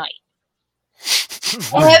bowling night.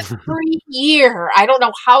 Every year. I don't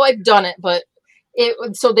know how I've done it, but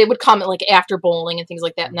so they would come like after bowling and things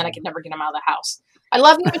like that, and then I could never get them out of the house. I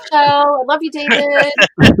love you, Michelle. I love you, David.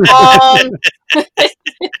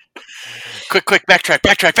 Quick,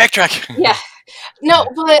 backtrack. Yeah. No,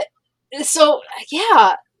 but so,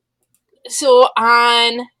 yeah. So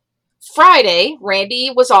on Friday,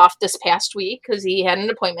 Randy was off this past week because he had an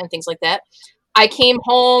appointment and things like that. I came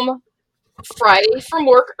home Friday from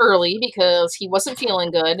work early because he wasn't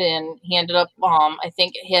feeling good, and he ended up, I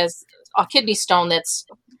think, has a kidney stone that's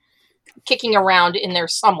kicking around in there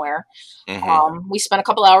somewhere. We spent a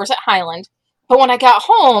couple hours at Highland. But when I got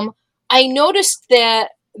home, I noticed that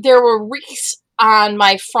there were wreaths on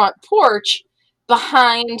my front porch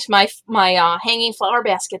behind my hanging flower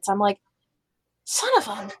baskets. I'm like, son of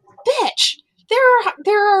a bitch!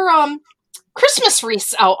 There are Christmas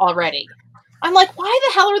wreaths out already. I'm like, why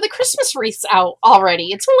the hell are the Christmas wreaths out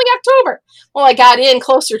already? It's only October. Well, I got in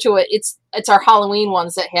closer to it. It's our Halloween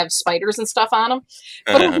ones that have spiders and stuff on them.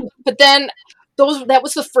 But then that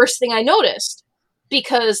was the first thing I noticed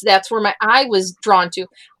because that's where my eye was drawn to.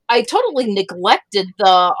 I totally neglected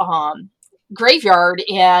the graveyard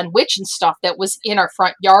and witch and stuff that was in our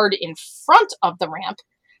front yard in front of the ramp,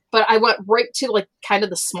 but I went right to like kind of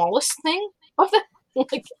the smallest thing of the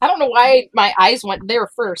like, I don't know why my eyes went there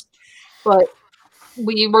first, but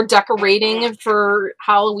we were decorating for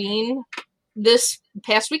Halloween this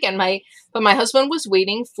past weekend. My husband was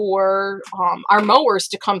waiting for our mowers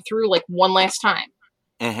to come through like one last time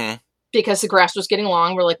because the grass was getting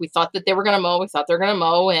long. We thought that they were going to mow. We thought they were going to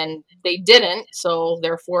mow, and they didn't. So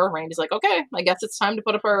therefore, Randy's like, okay, I guess it's time to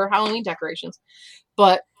put up our Halloween decorations.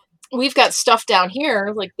 But we've got stuff down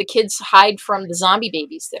here. Like the kids hide from the zombie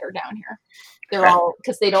babies that are down here. They're all,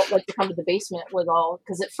 because they don't like to come to the basement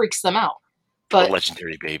because it freaks them out. But the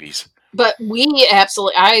legendary babies. But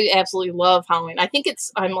I absolutely love Halloween. I think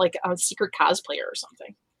I'm like a secret cosplayer or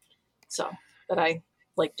something. So that I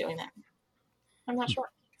like doing that. I'm not sure.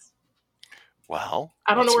 Well,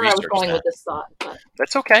 I don't know where I was going with this thought, but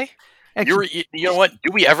that's okay. You know what?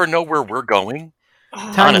 Do we ever know where we're going?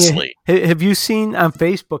 Honestly, have you seen on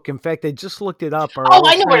Facebook? In fact, I just looked it up.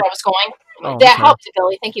 I know where I was going. That helped,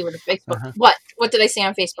 Billy. Thank you for the Facebook. What did I say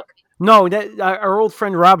on Facebook? No, our old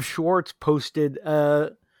friend Rob Schwartz posted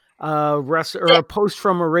a post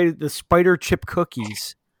from the spider chip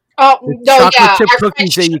cookies. Oh, chocolate chip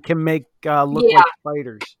cookies that you can make look like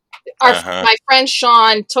spiders. My friend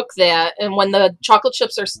Sean took that, and when the chocolate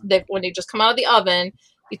chips when they just come out of the oven,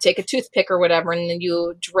 you take a toothpick or whatever, and then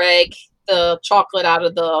you drag the chocolate out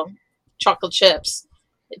of the chocolate chips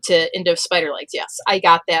into spider legs. Yes, I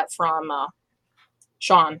got that from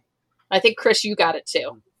Sean. I think Chris, you got it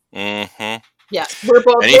too. Yes, we're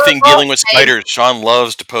both. Anything dealing with spiders, Sean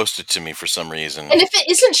loves to post it to me for some reason. And if it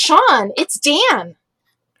isn't Sean, it's Dan.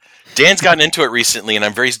 Dan's gotten into it recently, and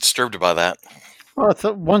I'm very disturbed by that. Well,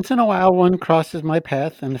 so once in a while, one crosses my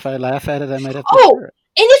path, and if I laugh at it, I might have to share it.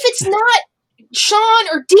 And if it's not Sean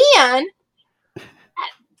or Dan,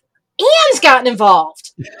 Anne's gotten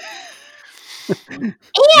involved. Anne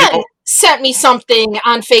sent me something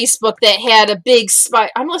on Facebook that had a big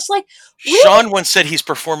spike. I'm just like, really? Sean once said he's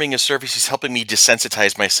performing a service. He's helping me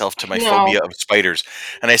desensitize myself to my phobia of spiders.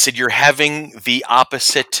 And I said, you're having the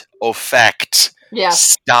opposite effect. Yeah.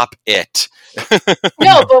 Stop it.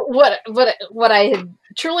 No, but what I had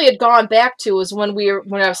truly had gone back to is when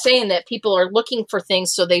I was saying that people are looking for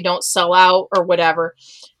things so they don't sell out or whatever.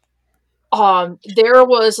 There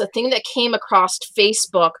was a thing that came across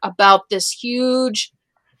Facebook about this huge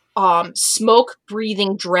smoke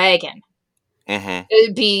breathing dragon. Mm-hmm.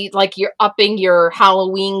 It'd be like you're upping your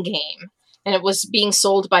Halloween game, and it was being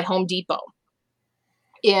sold by Home Depot.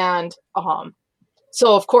 And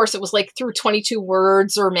so of course it was like through 22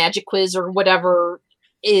 Words or Magic Quiz or whatever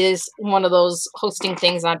is one of those hosting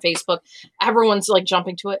things on Facebook. Everyone's like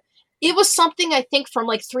jumping to it. It was something I think from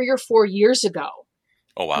like 3 or 4 years ago.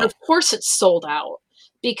 Oh wow! And of course it's sold out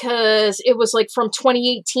because it was like from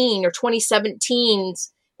 2018 or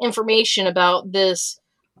 2017's information about this.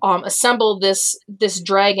 Assemble this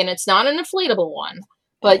dragon. It's not an inflatable one,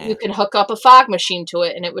 but you can hook up a fog machine to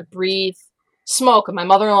it and it would breathe smoke. And my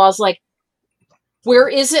mother-in-law was like, where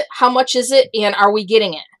is it? How much is it? And are we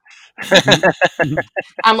getting it?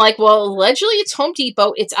 I'm like, well, allegedly it's Home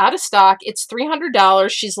Depot. It's out of stock. It's $300.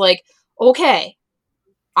 She's like, okay,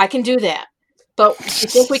 I can do that. But you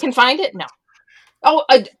think we can find it? No. Oh,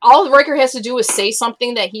 all Riker has to do is say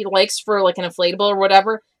something that he likes for like an inflatable or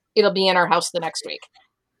whatever. It'll be in our house the next week.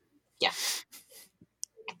 Yeah.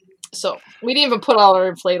 So we didn't even put all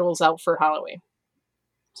our inflatables out for Halloween.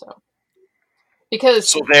 So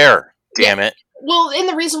damn it. Well, and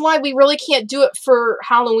the reason why we really can't do it for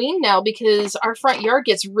Halloween now because our front yard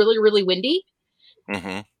gets really, really windy.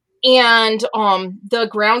 Mm-hmm. And the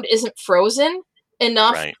ground isn't frozen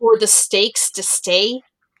enough for the stakes to stay.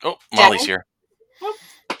 Oh, Molly's here.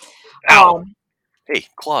 Ow. Hey,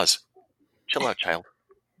 Claus. Chill out, child.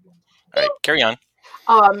 All right, carry on.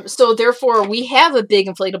 So therefore, we have a big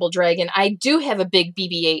inflatable dragon. I do have a big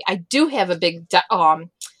BB-8. I do have a big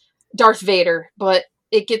Darth Vader, but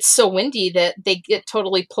it gets so windy that they get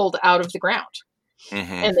totally pulled out of the ground,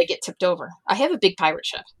 and they get tipped over. I have a big pirate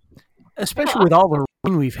ship. Especially with all the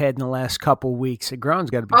rain we've had in the last couple of weeks, the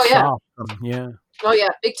ground's got to be soft. Yeah. Oh yeah,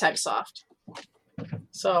 big time soft.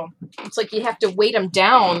 So it's like you have to weight them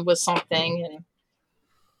down with something, and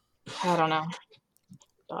I don't know.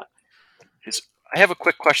 I have a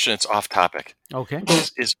quick question. It's off topic. Okay.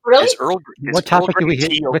 Is what topic do we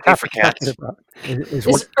hit? What topic cats?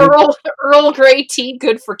 Is Earl Grey tea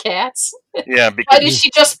good for cats? Yeah. Why did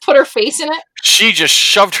she just put her face in it? She just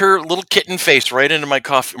shoved her little kitten face right into my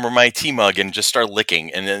coffee or my tea mug and just started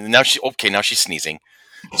licking. And then now she's sneezing.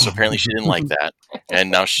 So apparently she didn't like that,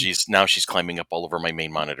 and now she's climbing up all over my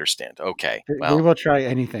main monitor stand. Okay, well, we will try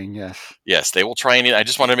anything. Yes, they will try anything. I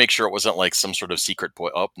just wanted to make sure it wasn't like some sort of secret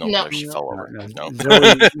Oh no, she fell over. No.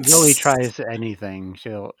 Zoe tries anything.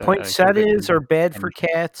 Poinsettias are bad for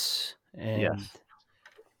cats. And yes,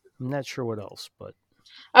 I'm not sure what else, but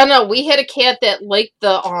I don't know. We had a cat that liked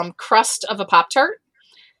the crust of a Pop-Tart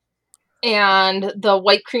and the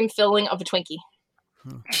white cream filling of a Twinkie.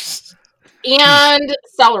 And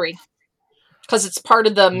celery, because it's part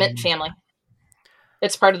of the mint family.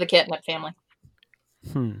 It's part of the catnip family.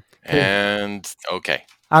 And okay,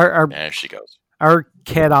 there she goes. Our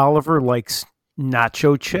cat Oliver likes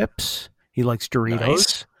nacho chips. He likes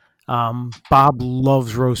Doritos. Nice. Bob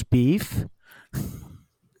loves roast beef.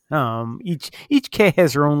 Each cat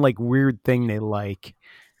has their own like weird thing they like.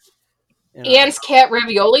 Anne's cat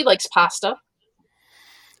Ravioli likes pasta.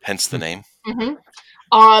 Hence the name. Mm-hmm.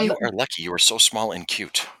 You are lucky. You are so small and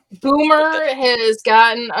cute. Boomer has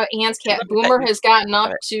gotten Anne's cat. Boomer has gotten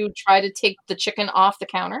up to try to take the chicken off the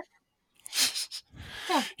counter.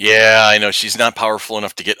 Yeah, I know she's not powerful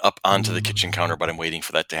enough to get up onto the kitchen counter, but I'm waiting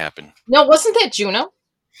for that to happen. No, wasn't that Juno?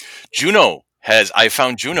 I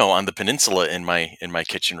found Juno on the peninsula in my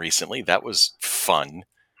kitchen recently. That was fun.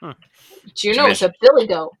 Juno is a billy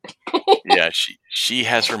goat. Yeah, she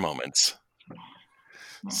has her moments.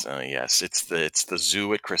 So yes, it's the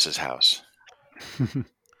zoo at Chris's house.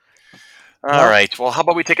 All right. Well, how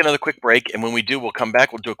about we take another quick break, and when we do, we'll come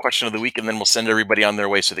back. We'll do a question of the week, and then we'll send everybody on their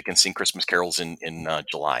way so they can sing Christmas carols in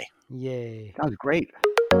July. Yay! Sounds great.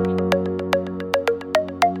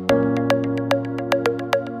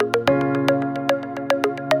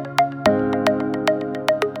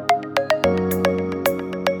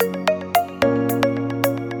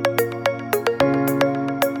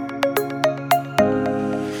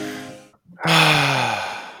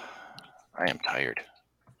 I am tired.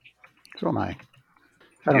 So am I.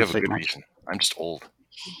 I don't sleep much. Reason. I'm just old.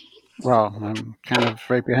 Well, I'm kind of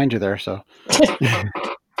right behind you there, so.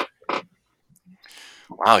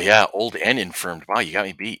 Wow, yeah, old and infirmed. Wow, you got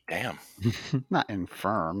me beat. Damn. Not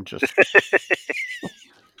infirm, just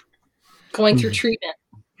going through treatment.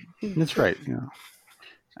 That's right.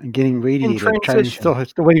 And getting radiated.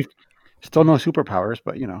 Still no superpowers,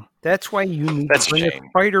 but That's why you need to bring a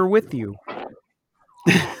spider with you. All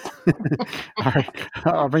right,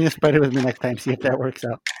 I'll bring a spider with me next time. See if that works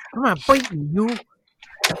out. I'm not biting you.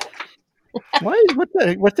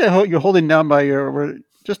 What's that you're holding down by your?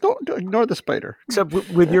 Just don't ignore the spider. Except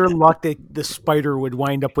with your luck, the spider would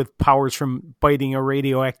wind up with powers from biting a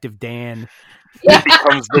radioactive Dan. Yeah.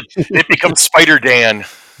 It becomes Spider Dan.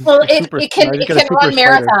 Well, it can run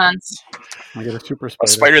marathons. I get a super spider. A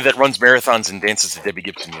spider that runs marathons and dances to Debbie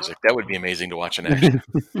Gibson music. That would be amazing to watch in action.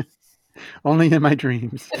 Only in my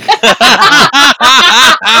dreams.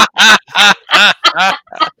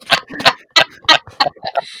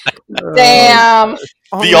 Damn.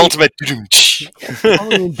 The ultimate.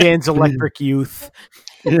 Only in Dan's Electric Youth.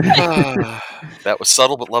 That was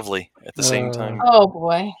subtle but lovely at the same time. Oh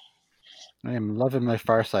boy. I am loving my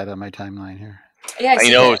Far Side on my timeline here. Yeah, I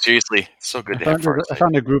know, seriously. It's so good to have Far Side. I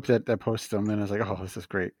found a group that posts them, and I was like, oh, this is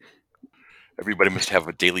great. Everybody must have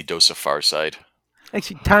a daily dose of Far Side.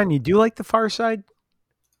 Actually, Tanya, do you like the Far Side?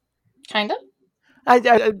 Kind of.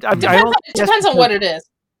 Depends on what it is.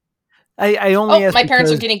 I only ask my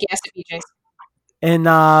parents are getting gas at BJ's. And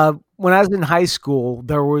when I was in high school,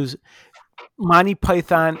 there was Monty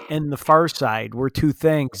Python and the Far Side were two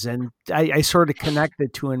things, and I sort of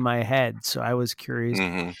connected two in my head. So I was curious.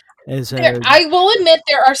 Mm-hmm. I will admit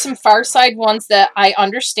there are some Far Side ones that I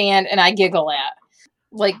understand and I giggle at.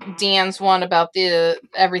 Like Dan's one about the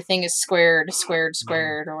everything is squared,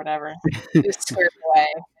 or whatever. It's squared away.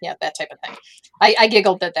 Yeah, that type of thing. I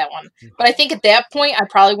giggled at that one. But I think at that point I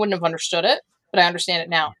probably wouldn't have understood it, but I understand it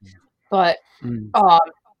now. But on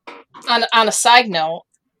a side note,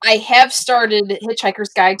 I have started Hitchhiker's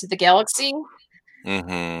Guide to the Galaxy.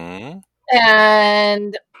 Mm-hmm.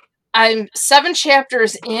 And I'm 7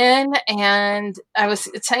 chapters in, and I was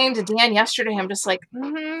saying to Dan yesterday, I'm just like,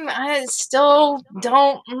 I still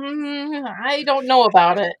don't, I don't know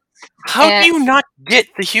about it. How do you not get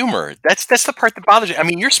the humor? That's the part that bothers you. I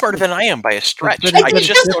mean, you're smarter than I am by a stretch. I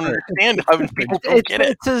just don't understand how people don't get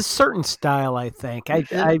it. It's a certain style, I think. It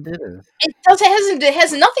has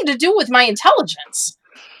nothing to do with my intelligence.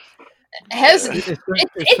 It's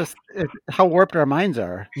just how warped our minds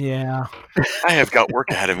are. Yeah. I have got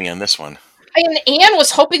work ahead of me on this one. And Anne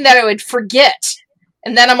was hoping that I would forget.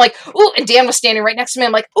 And then I'm like, ooh, and Dan was standing right next to me.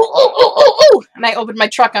 I'm like, ooh. And I opened my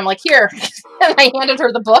truck. I'm like, here. And I handed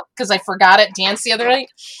her the book because I forgot it dance the other night.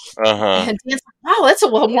 Uh-huh. And Dan's like, wow, that's a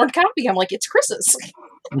well-worn copy. I'm like, it's Chris's.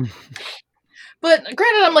 But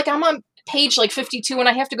granted, I'm on page 52 and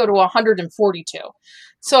I have to go to 142.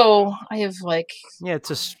 So I have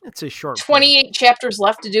it's a short 28 chapters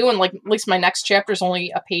left to do, and at least my next chapter is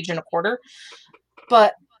only a page and a quarter.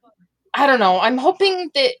 But I don't know. I'm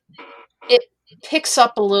hoping that it picks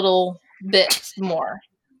up a little bit more.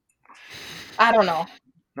 I don't know.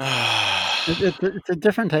 It's a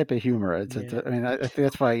different type of humor. I think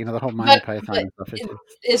that's why the whole Monty Python and stuff.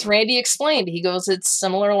 As Randy explained, he goes, it's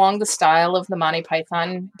similar along the style of the Monty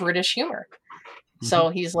Python British humor. So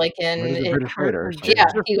he's like he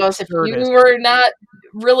goes, if you were not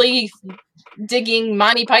really digging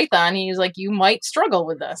Monty Python, he's like, you might struggle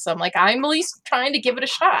with this. I'm like, I'm at least trying to give it a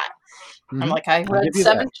shot. I'm like, I read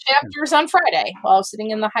 7 chapters on Friday while I was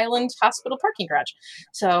sitting in the Highland Hospital parking garage.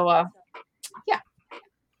 So, yeah.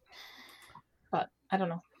 But I don't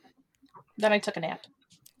know. Then I took a nap.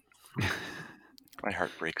 My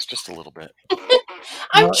heart breaks just a little bit.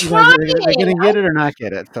 I'm trying. They're going to get it or not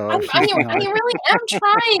get it. So I really am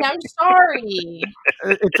trying. I'm sorry.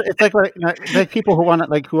 It's like people who want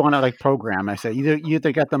to program. I say you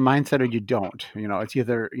either got the mindset or you don't. It's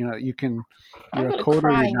either you're a coder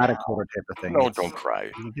or you're not a coder type of thing. No, don't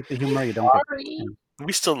cry. You get the humor, you don't.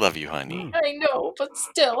 We still love you, honey. I know, but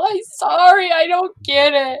still, I'm sorry. I don't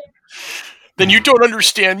get it. Then you don't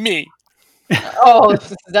understand me. Oh,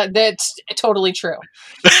 that's totally true.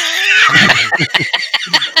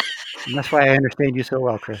 And that's why I understand you so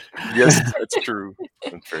well, Chris. Yes, that's true.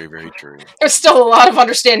 That's very, very true. There's still a lot of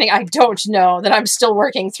understanding I don't know that I'm still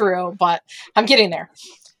working through, but I'm getting there.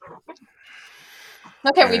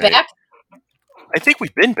 Okay, we back? I think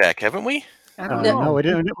we've been back, haven't we? No, we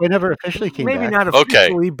didn't. We never officially came back. Maybe not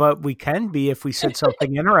officially, but we can be if we said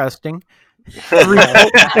something interesting. Wait. Do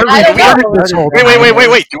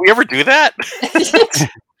we ever do that?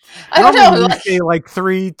 I don't know. We say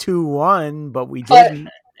 3, 2, 1, but we didn't.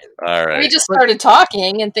 All right. We just started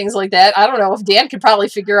talking and things like that. I don't know if Dan could probably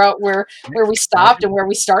figure out where we stopped and where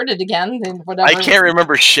we started again and whatever. I can't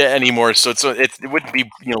remember shit anymore, so it wouldn't be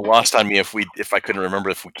lost on me if I couldn't remember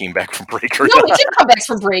if we came back from break or not. No, we didn't come back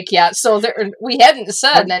from break yet, so we hadn't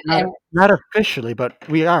said that. Not officially, but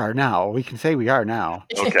we are now. We can say we are now.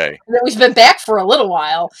 Okay. We've been back for a little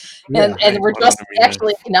while, and we're just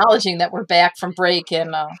actually acknowledging that we're back from break,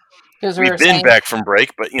 and because we've been back from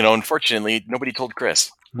break, but unfortunately, nobody told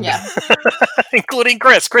Chris. Yeah, including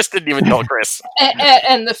Chris. Chris didn't even tell Chris.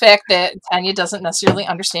 and the fact that Tanya doesn't necessarily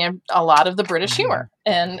understand a lot of the British humor,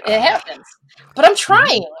 and it happens. But I'm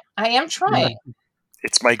trying. I am trying.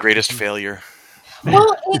 It's my greatest failure.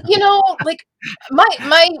 Well, like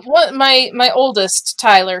my oldest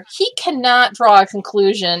Tyler, he cannot draw a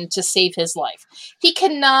conclusion to save his life. He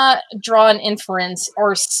cannot draw an inference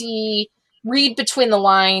or read between the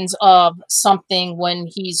lines of something when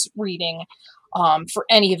he's reading. For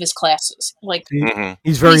any of his classes, like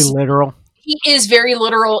he's very literal. He is very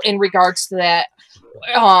literal in regards to that.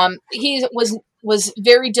 He was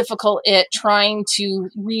very difficult at trying to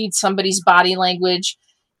read somebody's body language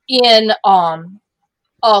in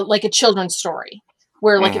like a children's story,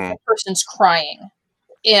 where like if a person's crying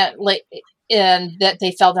and that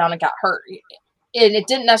they fell down and got hurt. And it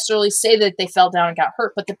didn't necessarily say that they fell down and got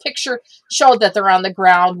hurt, but the picture showed that they're on the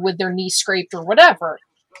ground with their knee scraped or whatever.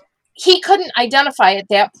 He couldn't identify at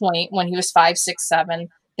that point when he was 5, 6, 7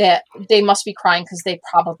 that they must be crying because they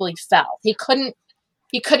probably fell. He couldn't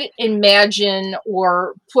imagine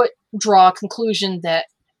or draw a conclusion that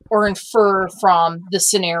or infer from the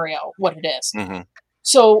scenario what it is. Mm-hmm.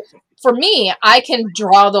 So for me, I can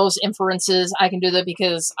draw those inferences. I can do that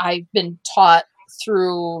because I've been taught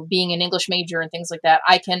through being an English major and things like that.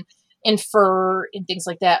 I can infer and things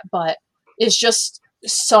like that, but it's just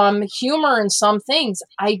some humor in some things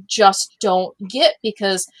I just don't get,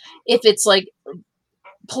 because if it's like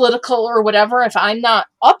political or whatever, if I'm not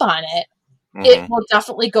up on it, it will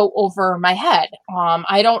definitely go over my head.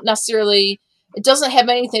 I don't necessarily, it doesn't have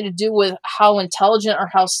anything to do with how intelligent or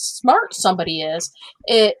how smart somebody is.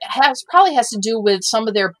 It probably has to do with some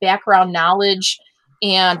of their background knowledge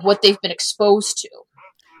and what they've been exposed to.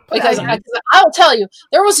 Because I'll tell you,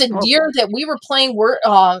 there was a year that we were playing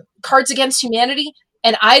Cards Against Humanity,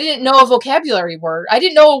 and I didn't know a vocabulary word. I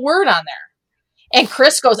didn't know a word on there. And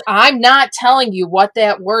Chris goes, I'm not telling you what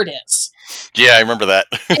that word is. Yeah, I remember that.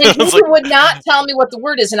 And he would not tell me what the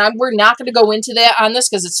word is. And we're not going to go into that on this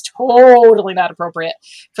because it's totally not appropriate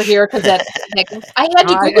for here. Because I had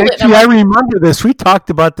to Google it. I remember this. We talked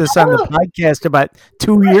about this on the podcast about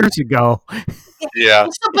 2 years ago. Yeah.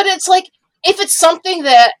 But it's like, if it's something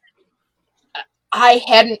that I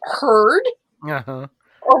hadn't heard,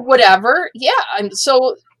 or whatever,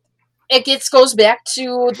 so it goes back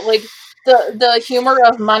to like the humor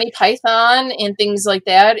of Monty Python and things like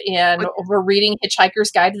that, and we're reading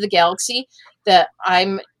Hitchhiker's Guide to the Galaxy. That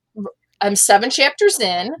I'm 7 chapters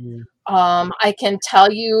in. I can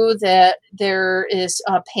tell you that there is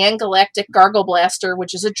a Pan-Galactic Gargle Blaster,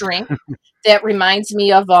 which is a drink that reminds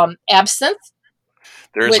me of absinthe.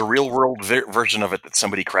 There's a real-world version of it that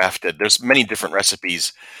somebody crafted. There's many different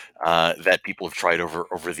recipes that people have tried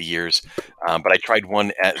over the years, but I tried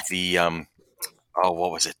one at the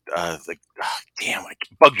what was it?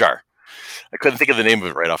 Bug Jar. I couldn't think of the name of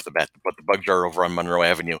it right off the bat, but the Bug Jar over on Monroe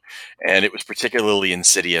Avenue, and it was particularly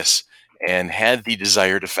insidious and had the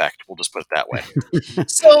desired effect. We'll just put it that way.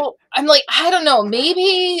 So I'm like, I don't know,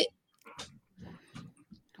 maybe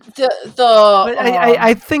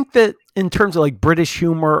I think that in terms of like British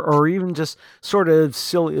humor, or even just sort of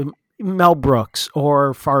silly Mel Brooks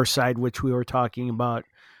or Far Side, which we were talking about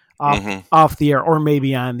off the air, or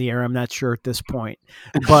maybe on the air, I'm not sure at this point,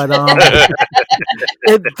 but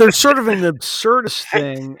there's sort of an absurdist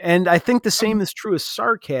thing, and I think the same is true as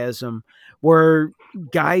sarcasm, where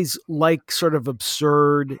guys like sort of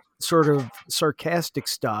absurd, sort of sarcastic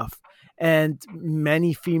stuff. And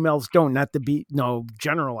many females don't, not to be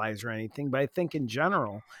generalize or anything, but I think in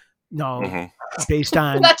general, based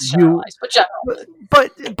on you,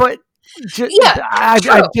 but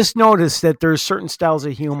I've just noticed that there's certain styles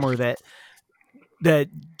of humor that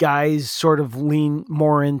guys sort of lean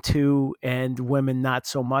more into and women not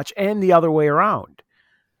so much, and the other way around.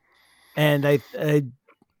 And I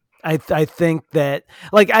think that,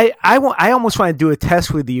 like, I almost want to do a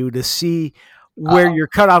test with you to see where you're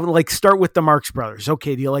cut off. Like, start with the Marx Brothers.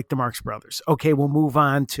 Okay, do you like the Marx Brothers? Okay, we'll move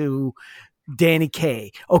on to Danny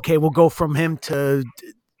Kaye. Okay, we'll go from him to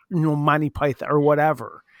Monty Python or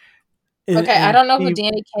whatever. Okay, I don't know who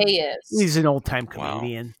Danny Kaye is. He's an old-time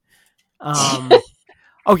comedian. Wow.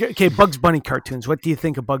 Okay, Bugs Bunny cartoons. What do you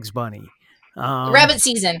think of Bugs Bunny? Rabbit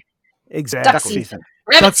season. Exactly. Duck season.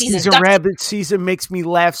 Rabbit season. Rabbit season makes me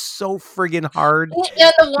laugh so friggin' hard.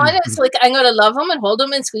 And the one is like, I'm going to love him and hold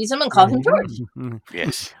him and squeeze him and call him George.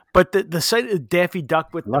 Yes. But the sight of Daffy Duck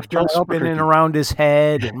with the belt spinning around his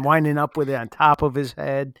head and winding up with it on top of his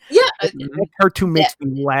head. Yeah. That cartoon makes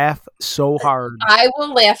me laugh so hard. I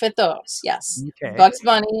will laugh at those, yes. Okay. Bugs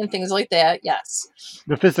Bunny and things like that, yes.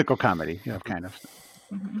 The physical comedy, kind of.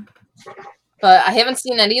 Mm-hmm. But I haven't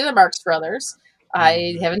seen any of the Marx Brothers.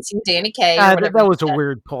 I haven't seen Danny Kaye. That was a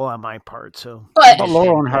weird pull on my part. So, but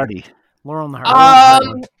Laurel and Hardy.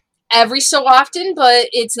 Every so often, but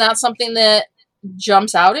it's not something that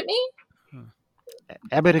jumps out at me.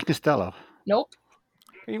 Abbott and Costello. Nope.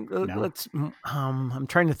 Let's. I'm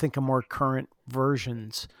trying to think of more current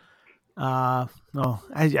versions. No,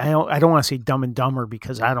 I don't want to say Dumb and Dumber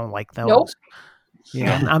because I don't like those. Nope.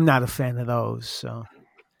 Yeah, I'm not a fan of those. So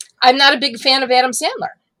I'm not a big fan of Adam Sandler.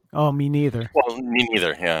 Oh, me neither. Well, me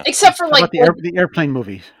neither. Yeah. Except for like the airplane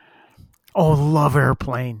movies. Oh, love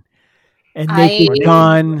Airplane and Naked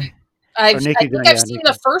Gun. I think I've seen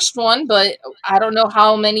the first one, but I don't know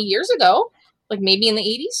how many years ago. Like maybe in the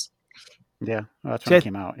 80s. Yeah, well, that's when it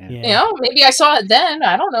came out. Yeah. You know, maybe I saw it then.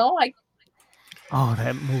 I don't know. Oh,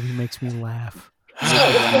 that movie makes me laugh. So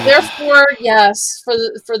therefore, yes, for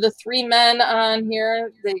the three men on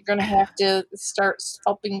here, they're gonna have to start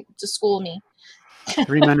helping to school me.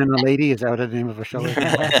 3 Men and a Lady, is that the name of a show?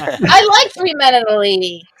 I like 3 Men and a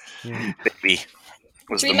Lady. Yeah. Baby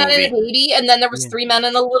was 3 Men and a Lady, and then there was 3 Men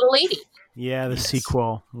and a Little Lady. Yeah, the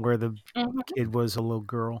sequel where the kid was a little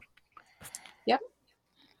girl. Yep.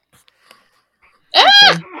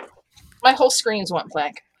 Ah! My whole screens went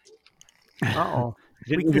blank. Uh-oh.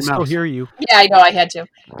 We can still hear you. Yeah, I know. I had to.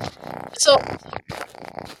 So,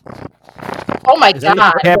 oh my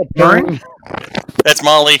God. That's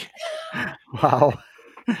Molly. Wow.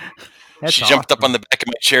 She jumped up on the back of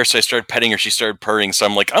my chair, so I started petting her. She started purring, so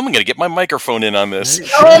I'm like, I'm going to get my microphone in on this.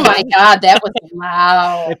 Oh my God, that was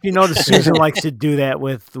loud. If you notice, Susan likes to do that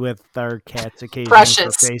with our cats occasionally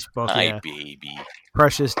Precious. for Facebook. Hi, baby.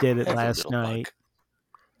 Precious did it last night. Bug.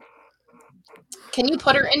 Can you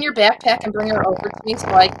put her in your backpack and bring her over to me so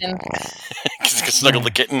I can snuggle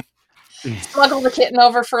the kitten? Smuggle the kitten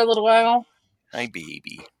over for a little while. Hi,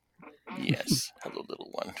 baby. Yes. Hello, little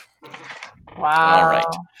one. Wow. All right.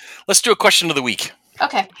 Let's do a question of the week.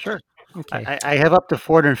 Okay. Sure. Okay. I have up to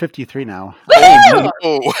 453 now. Oh,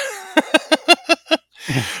 no.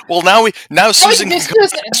 Well, now Susan can go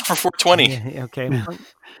ask for 420. Yeah, okay.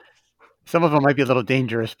 Some of them might be a little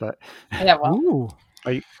dangerous, but yeah. Well,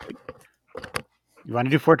 you want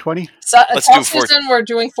to do 420? So, let's do Susan. We're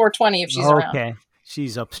doing 420 if she's around. Okay,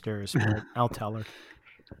 she's upstairs. But I'll tell her.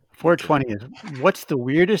 420 is, what's the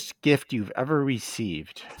weirdest gift you've ever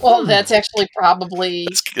received? Well, that's actually probably...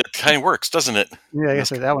 That kind of works, doesn't it? Yeah, I guess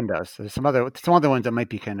that one does. There's some other ones that might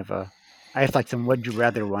be kind of I have like some would you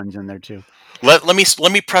rather ones in there too. Let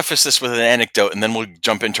me preface this with an anecdote, and then we'll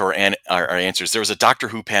jump into our answers. There was a Doctor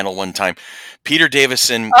Who panel one time. Peter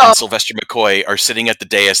Davison and Sylvester McCoy are sitting at the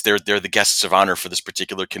dais. They're the guests of honor for this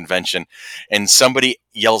particular convention, and somebody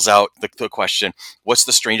yells out the question, "What's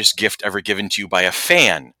the strangest gift ever given to you by a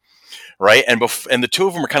fan?" Right, and the two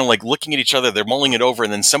of them are kind of like looking at each other. They're mulling it over,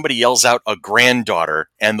 and then somebody yells out a granddaughter,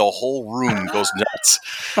 and the whole room goes nuts.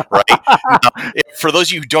 Right. Now, for those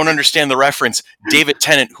of you who don't understand the reference, David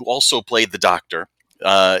Tennant, who also played the Doctor,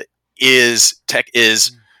 is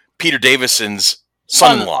Peter Davison's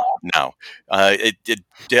son-in-law now.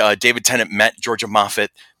 David Tennant met Georgia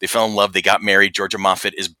Moffat. They fell in love. They got married. Georgia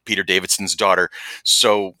Moffat is Peter Davidson's daughter.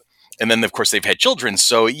 So, and then of course they've had children.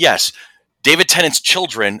 So yes. David Tennant's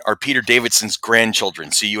children are Peter Davidson's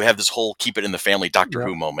grandchildren. So you have this whole keep it in the family Doctor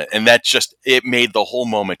Who moment. And it made the whole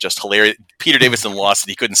moment just hilarious. Peter Davidson lost it.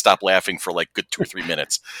 He couldn't stop laughing for like good 2 or 3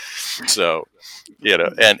 minutes. So,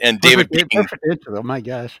 and David oh my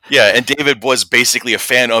gosh. Yeah. And David was basically a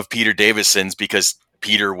fan of Peter Davidson's because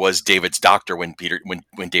Peter was David's doctor when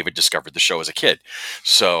David discovered the show as a kid.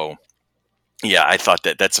 So yeah, I thought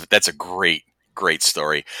that's a great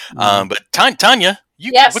story. But Tanya,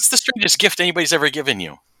 what's the strangest gift anybody's ever given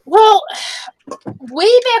you? Well, way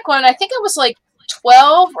back when, I think I was like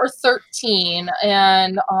 12 or 13,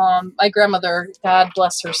 and my grandmother, God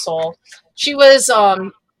bless her soul, she was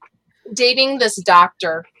dating this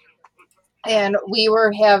doctor, and we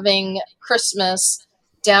were having Christmas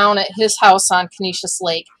down at his house on Canisius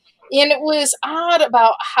Lake. And it was odd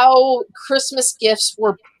about how Christmas gifts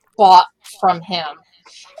were bought from him.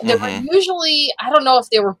 They were usually, I don't know if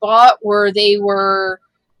they were bought or they were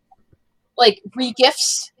like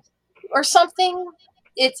re-gifts or something.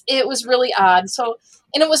 It was really odd. So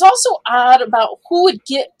And it was also odd about who would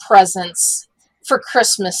get presents for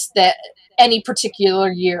Christmas that any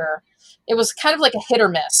particular year. It was kind of like a hit or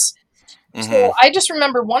miss. Mm-hmm. So I just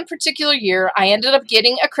remember one particular year, I ended up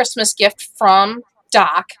getting a Christmas gift from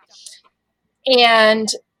Doc, and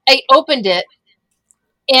I opened it,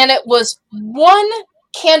 and it was one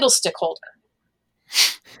candlestick holder.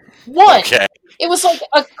 One. Okay. It was like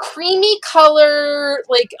a creamy color,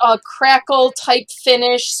 like a crackle type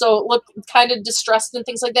finish, so it looked kind of distressed and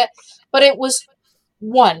things like that. But it was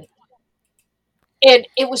one. And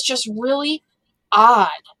it was just really odd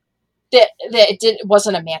that it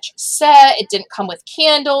wasn't a matching set. It didn't come with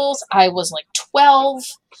candles. I was like 12.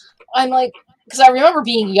 I'm like, because I remember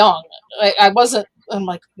being young. I'm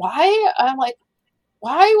like, why? I'm like,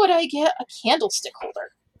 why would I get a candlestick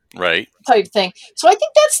holder? Right. Type thing. So I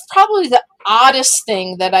think that's probably the oddest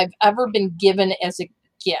thing that I've ever been given as a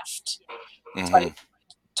gift. Mm-hmm.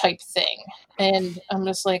 Type thing. And I'm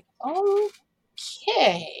just like,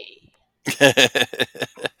 okay.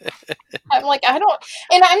 I'm like, I'm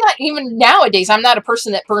not even nowadays, I'm not a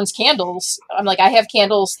person that burns candles. I'm like, I have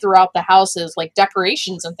candles throughout the houses, like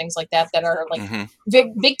decorations and things like that are like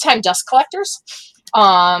big time dust collectors.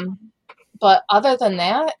 But other than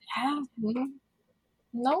that,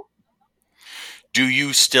 no. Do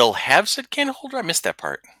you still have said candle holder? I missed that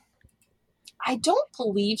part. I don't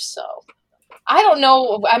believe so. I don't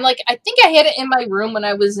know. I'm like, I think I had it in my room when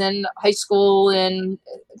I was in high school and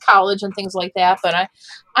college and things like that. But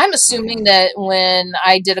I'm assuming that when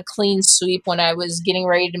I did a clean sweep when I was getting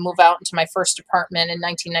ready to move out into my first apartment in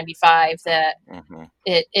 1995, that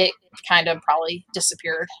it kind of probably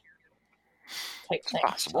disappeared. Type thing.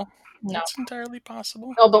 Possible. No. It's entirely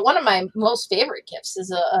possible. No, but one of my most favorite gifts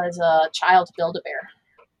is a child Build-A-Bear.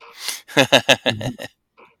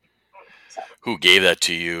 So. Who gave that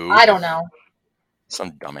to you? I don't know.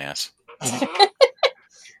 Some dumbass.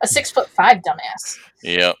 A 6'5" dumbass.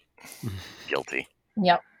 Yep. Guilty.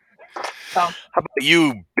 Yep. So. How about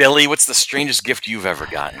you, Billy? What's the strangest gift you've ever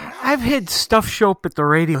gotten? I've had stuff show up at the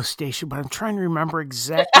radio station, but I'm trying to remember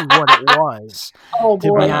exactly what it was. Oh,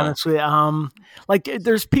 boy. To be honest with you. Like,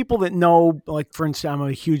 there's people that know, like, for instance, I'm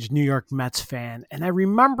a huge New York Mets fan, and I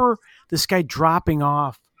remember this guy dropping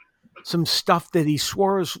off some stuff that he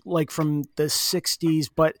swore was, like, from the 60s,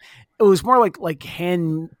 but it was more like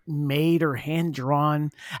handmade or hand-drawn.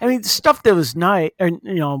 I mean, stuff that was nice,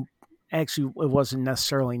 actually, it wasn't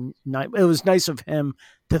necessarily nice. It was nice of him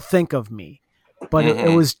to think of me, but it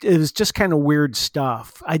was just kind of weird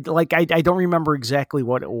stuff. I don't remember exactly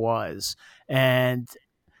what it was, and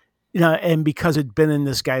and because it'd been in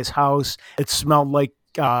this guy's house, it smelled like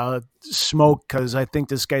smoke because I think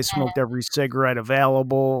this guy smoked every cigarette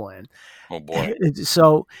available, and oh boy,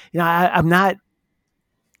 so I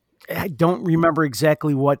don't remember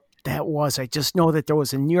exactly what that was. I just know that there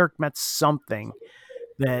was a New York Mets something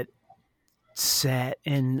that sat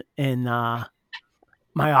in my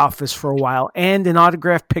office for a while, and an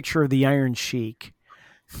autographed picture of the Iron Sheik.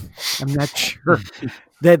 I'm not sure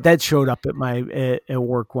that showed up at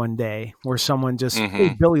work one day, where someone just,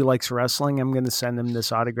 hey, Billy likes wrestling, I'm going to send him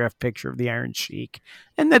this autographed picture of the Iron Sheik,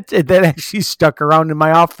 and that actually stuck around in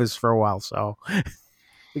my office for a while. So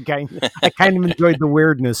I kind of enjoyed the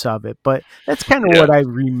weirdness of it, but that's kind of what I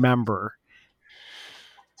remember.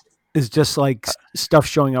 Is just like stuff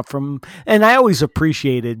showing up and I always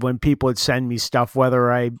appreciated when people would send me stuff,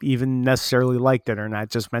 whether I even necessarily liked it or not,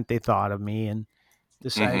 just meant they thought of me and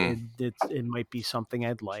decided it might be something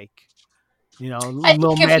I'd like. I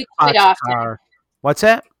think of you quite often. Car. What's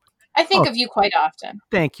that? I think of you quite often.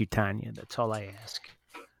 Thank you, Tanya. That's all I ask.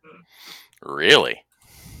 Really?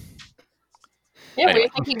 Yeah, we were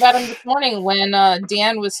thinking about him this morning when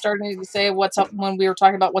Dan was starting to say what's up when we were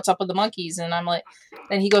talking about what's up with the Monkees, and I'm like,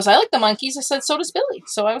 and he goes, I like the Monkees. I said, so does Billy.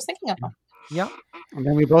 So I was thinking of him. Yep. And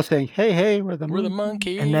then we both saying, hey, we're the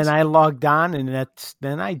Monkees. And then I logged on, and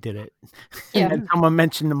then I did it. Yeah. And then someone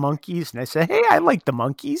mentioned the Monkees, and I said, hey, I like the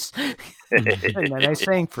Monkees. And then I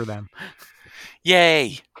sang for them.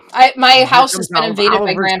 Yay. My house has been invaded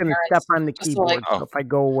by grandparents. Step on the keyboard. So if I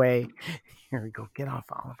go away, here we go. Get off,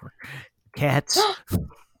 Oliver. Cats.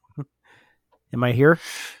 Am I here?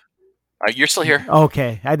 You're still here.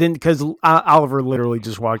 Okay. I didn't, because Oliver literally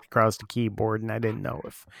just walked across the keyboard, and I didn't know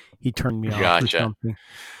if he turned me off or something.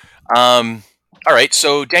 All right.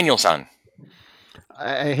 So, Daniel-san.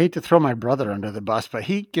 I hate to throw my brother under the bus, but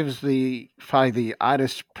he gives probably the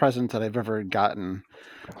oddest present that I've ever gotten.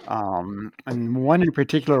 And one in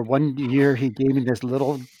particular, one year he gave me this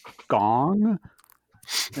little gong.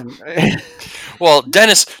 Well,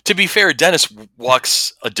 Dennis, to be fair, Dennis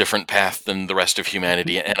walks a different path than the rest of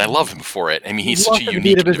humanity, and I love him for it. I mean, he's such a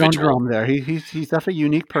unique individual. There, he's definitely a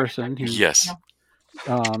unique person. Yes.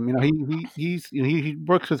 He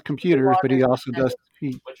works with computers, but he also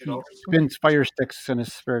he spins fire sticks in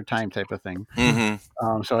his spare time, type of thing.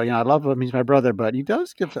 Mm-hmm. So I love him. He's my brother, but he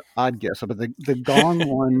does give odd gifts. But the gong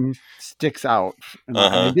one sticks out. And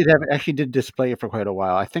I did display it for quite a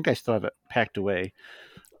while. I think I still have it packed away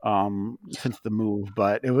since the move.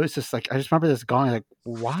 But it was just like I just remember this gong. Like,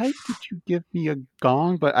 why did you give me a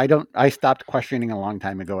gong? But I stopped questioning a long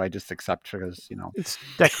time ago. I just accept because it's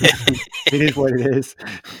it is what it is.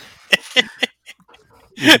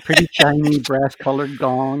 It's a pretty shiny brass colored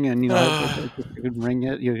gong, and you could ring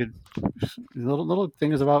it. You could little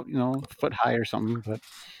things about foot high or something. But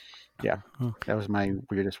yeah, that was my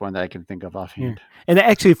weirdest one that I can think of offhand. Yeah. And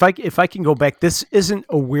actually, if I can go back, this isn't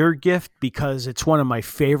a weird gift because it's one of my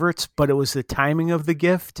favorites, but it was the timing of the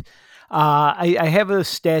gift. I have a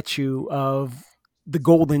statue of the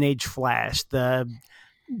Golden Age Flash, the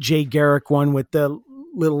Jay Garrick one with the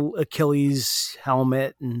little Achilles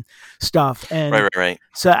helmet and stuff. And right.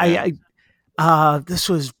 So this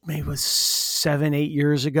was maybe 7-8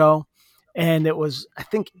 years ago, and it was, I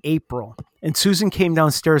think, April. And Susan came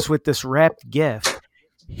downstairs with this wrapped gift.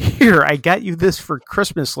 Here, I got you this for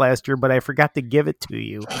Christmas last year, but I forgot to give it to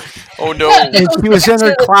you. Oh, no. And she was in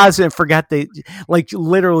her closet and forgot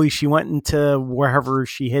literally she went into wherever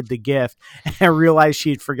she hid the gift and realized she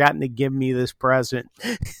had forgotten to give me this present.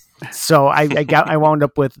 So I wound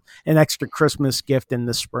up with an extra Christmas gift in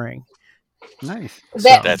the spring. Nice.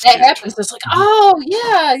 That happens. It's like, oh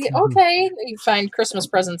yeah, okay. You find Christmas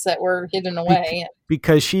presents that were hidden away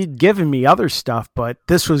because she'd given me other stuff, but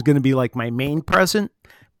this was going to be like my main present.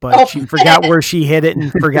 But she forgot where she hid it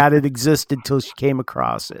and forgot it existed until she came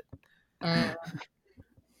across it.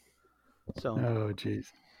 So, oh jeez.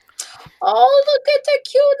 Oh, look at the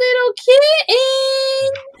cute little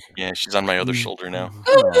kitten. Yeah, she's on my other shoulder now.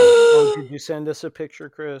 Oh, did you send us a picture,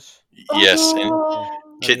 Chris? Yes, and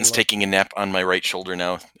Kitten's taking a nap on my right shoulder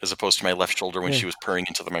now, as opposed to my left shoulder when she was purring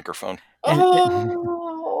into the microphone.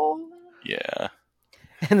 Yeah.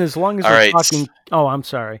 And as long as we're talking, I'm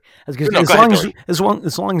sorry. As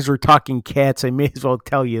long as we're talking cats, I may as well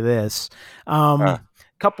tell you this.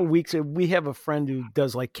 Couple weeks we have a friend who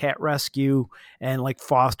does like cat rescue and like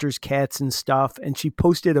fosters cats and stuff, and she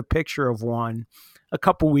posted a picture of one a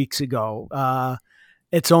couple weeks ago.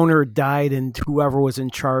 Its owner died, and whoever was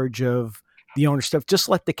in charge of the owner stuff just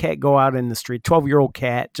let the cat go out in the street. 12-year-old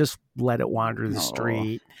cat, just let it wander the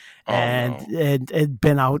street. It had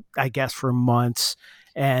been out, I guess, for months.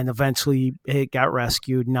 And eventually it got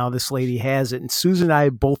rescued. Now this lady has it. And Susan and I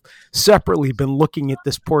have both separately been looking at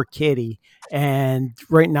this poor kitty. And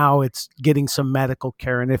right now it's getting some medical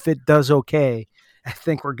care. And if it does okay, I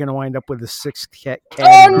think we're going to wind up with a 6th cat.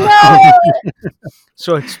 Oh, no!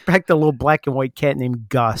 So expect a little black and white cat named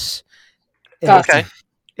Gus. Okay.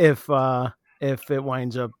 If it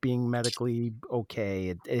winds up being medically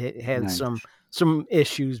okay. It had some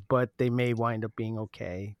issues, but they may wind up being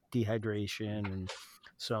okay. Dehydration and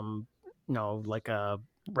some, like a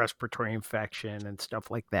respiratory infection and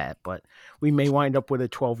stuff like that. But we may wind up with a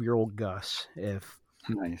 12-year-old Gus if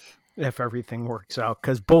everything works out.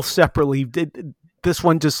 Because both separately did this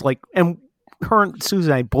one just like, and her and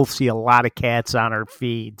Susan and I both see a lot of cats on our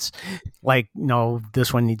feeds. Like,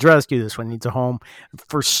 this one needs rescue, this one needs a home.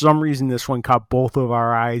 For some reason, this one caught both of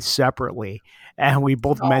our eyes separately. And we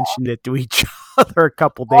both mentioned it to each other a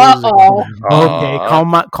couple days ago. Okay, call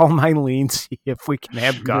Mylene, see if we can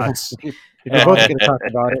have Gus. If you're both going to talk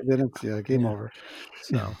about it, then it's game over.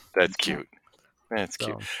 So that's cute. That's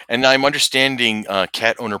cute. And I'm understanding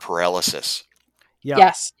cat owner paralysis. Yeah.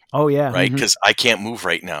 Yes. Oh yeah. Right, because I can't move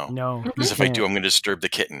right now. No. Because if I do, I'm going to disturb the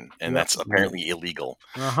kitten, and that's apparently illegal.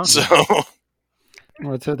 So.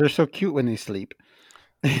 Well, they're so cute when they sleep.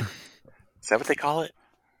 Is that what they call it?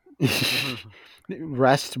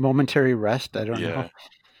 Rest, momentary rest. I don't know.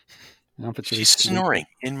 She's snoring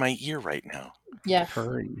in my ear right now. Yeah,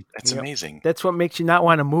 purring. That's amazing. That's what makes you not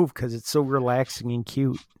want to move because it's so relaxing and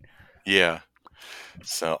cute. Yeah.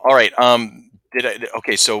 So, all right.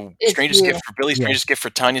 So strangest gift for Billy, strangest gift for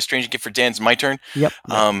Tanya, strangest gift for Dan. It's my turn. Yep.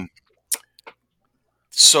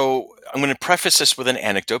 So I'm going to preface this with an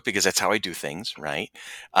anecdote because that's how I do things, right?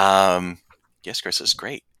 Yes, Chris, this is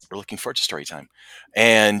great. We're looking forward to story time.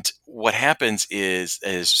 And what happens is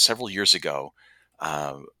several years ago,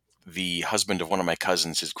 the husband of one of my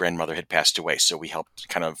cousins, his grandmother had passed away, so we helped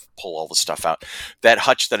kind of pull all the stuff out. That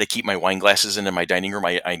hutch that I keep my wine glasses in my dining room,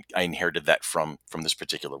 I inherited that from this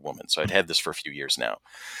particular woman. So I'd had this for a few years now.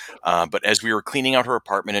 But as we were cleaning out her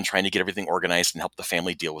apartment and trying to get everything organized and help the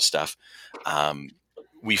family deal with stuff,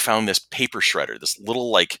 we found this paper shredder, this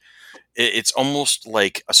little, like, it's almost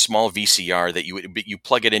like a small VCR that you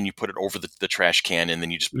plug it in, you put it over the trash can, and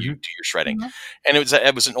then you just you do your shredding. Mm-hmm. And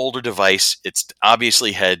it was an older device. It's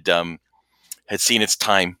obviously had seen its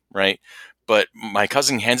time, right? But my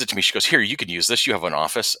cousin hands it to me. She goes, "Here, you can use this. You have an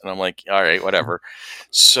office." And I'm like, "All right, whatever."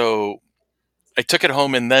 So I took it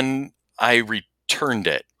home, and then I returned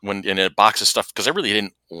it in a box of stuff because I really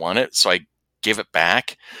didn't want it. So I gave it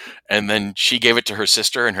back, and then she gave it to her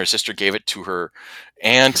sister, and her sister gave it to her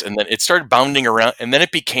aunt, and then it started bounding around, and then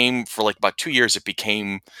it became, for like about 2 years, it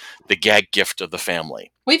became the gag gift of the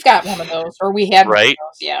family. We've got one of those, or we had right? One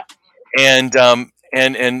of those, yeah.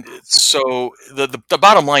 And so the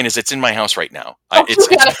bottom line is it's in my house right now. You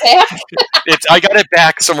got it back? I got it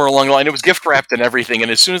back somewhere along the line. It was gift wrapped and everything. And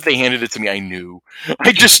as soon as they handed it to me, I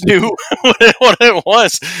just knew what it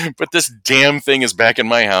was. But this damn thing is back in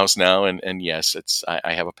my house now. And yes,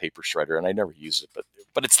 I have a paper shredder, and I never use it,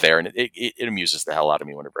 but it's there, and it amuses the hell out of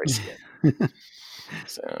me whenever I see it.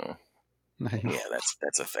 So nice. Yeah,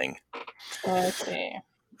 that's a thing. Okay.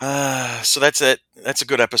 So that's it. That's a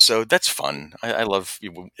good episode. That's fun. I love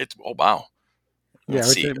it. Oh wow.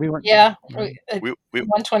 Let's see. We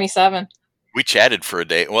 127. We chatted for a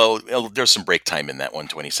day. Well, there's some break time in that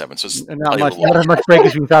 127. So it's not as much break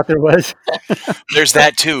as we thought there was. There's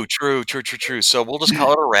that too. True. So we'll just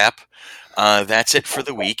call it a wrap. That's it for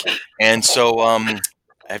the week. And so I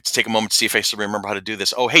have to take a moment to see if I still remember how to do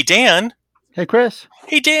this. Oh, hey Dan. Hey Chris.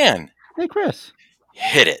 Hey Dan. Hey Chris.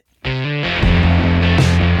 Hit it.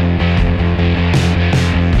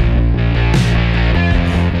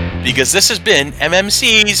 Because this has been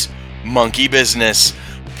MMC's Monkey Business.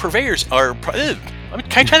 Purveyors are... can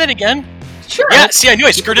I try that again? Sure. Yeah, see, I knew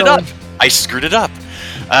I screwed it up.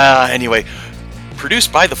 Anyway,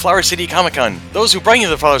 produced by the Flower City Comic Con. Those who bring you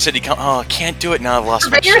the Flower City Comic Con... Oh, can't do it now. I've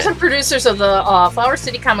lost my shit. Purveyors and producers of the Flower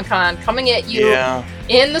City Comic Con coming at you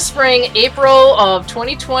in the spring, April of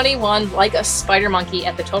 2021, like a spider monkey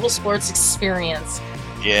at the Total Sports Experience.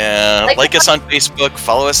 Yeah, like us on Facebook,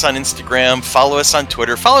 follow us on Instagram, follow us on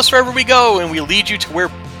Twitter, follow us wherever we go, and we lead you to where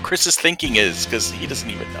Chris's thinking is, because he doesn't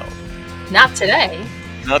even know. Not today.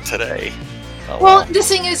 Oh, well, the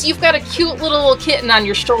thing is, you've got a cute little kitten on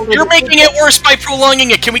your shoulder. You're making it worse by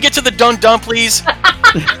prolonging it. Can we get to the dun-dun, please?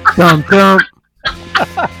 Dun-dun.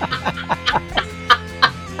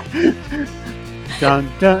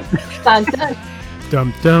 Dun-dun. Dun-dun.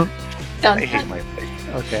 Dun-dun. I hate my face.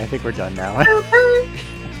 Okay, I think we're done now.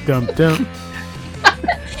 Dum dum.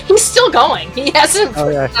 He's still going. He hasn't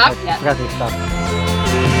stopped yet. I forgot to stop.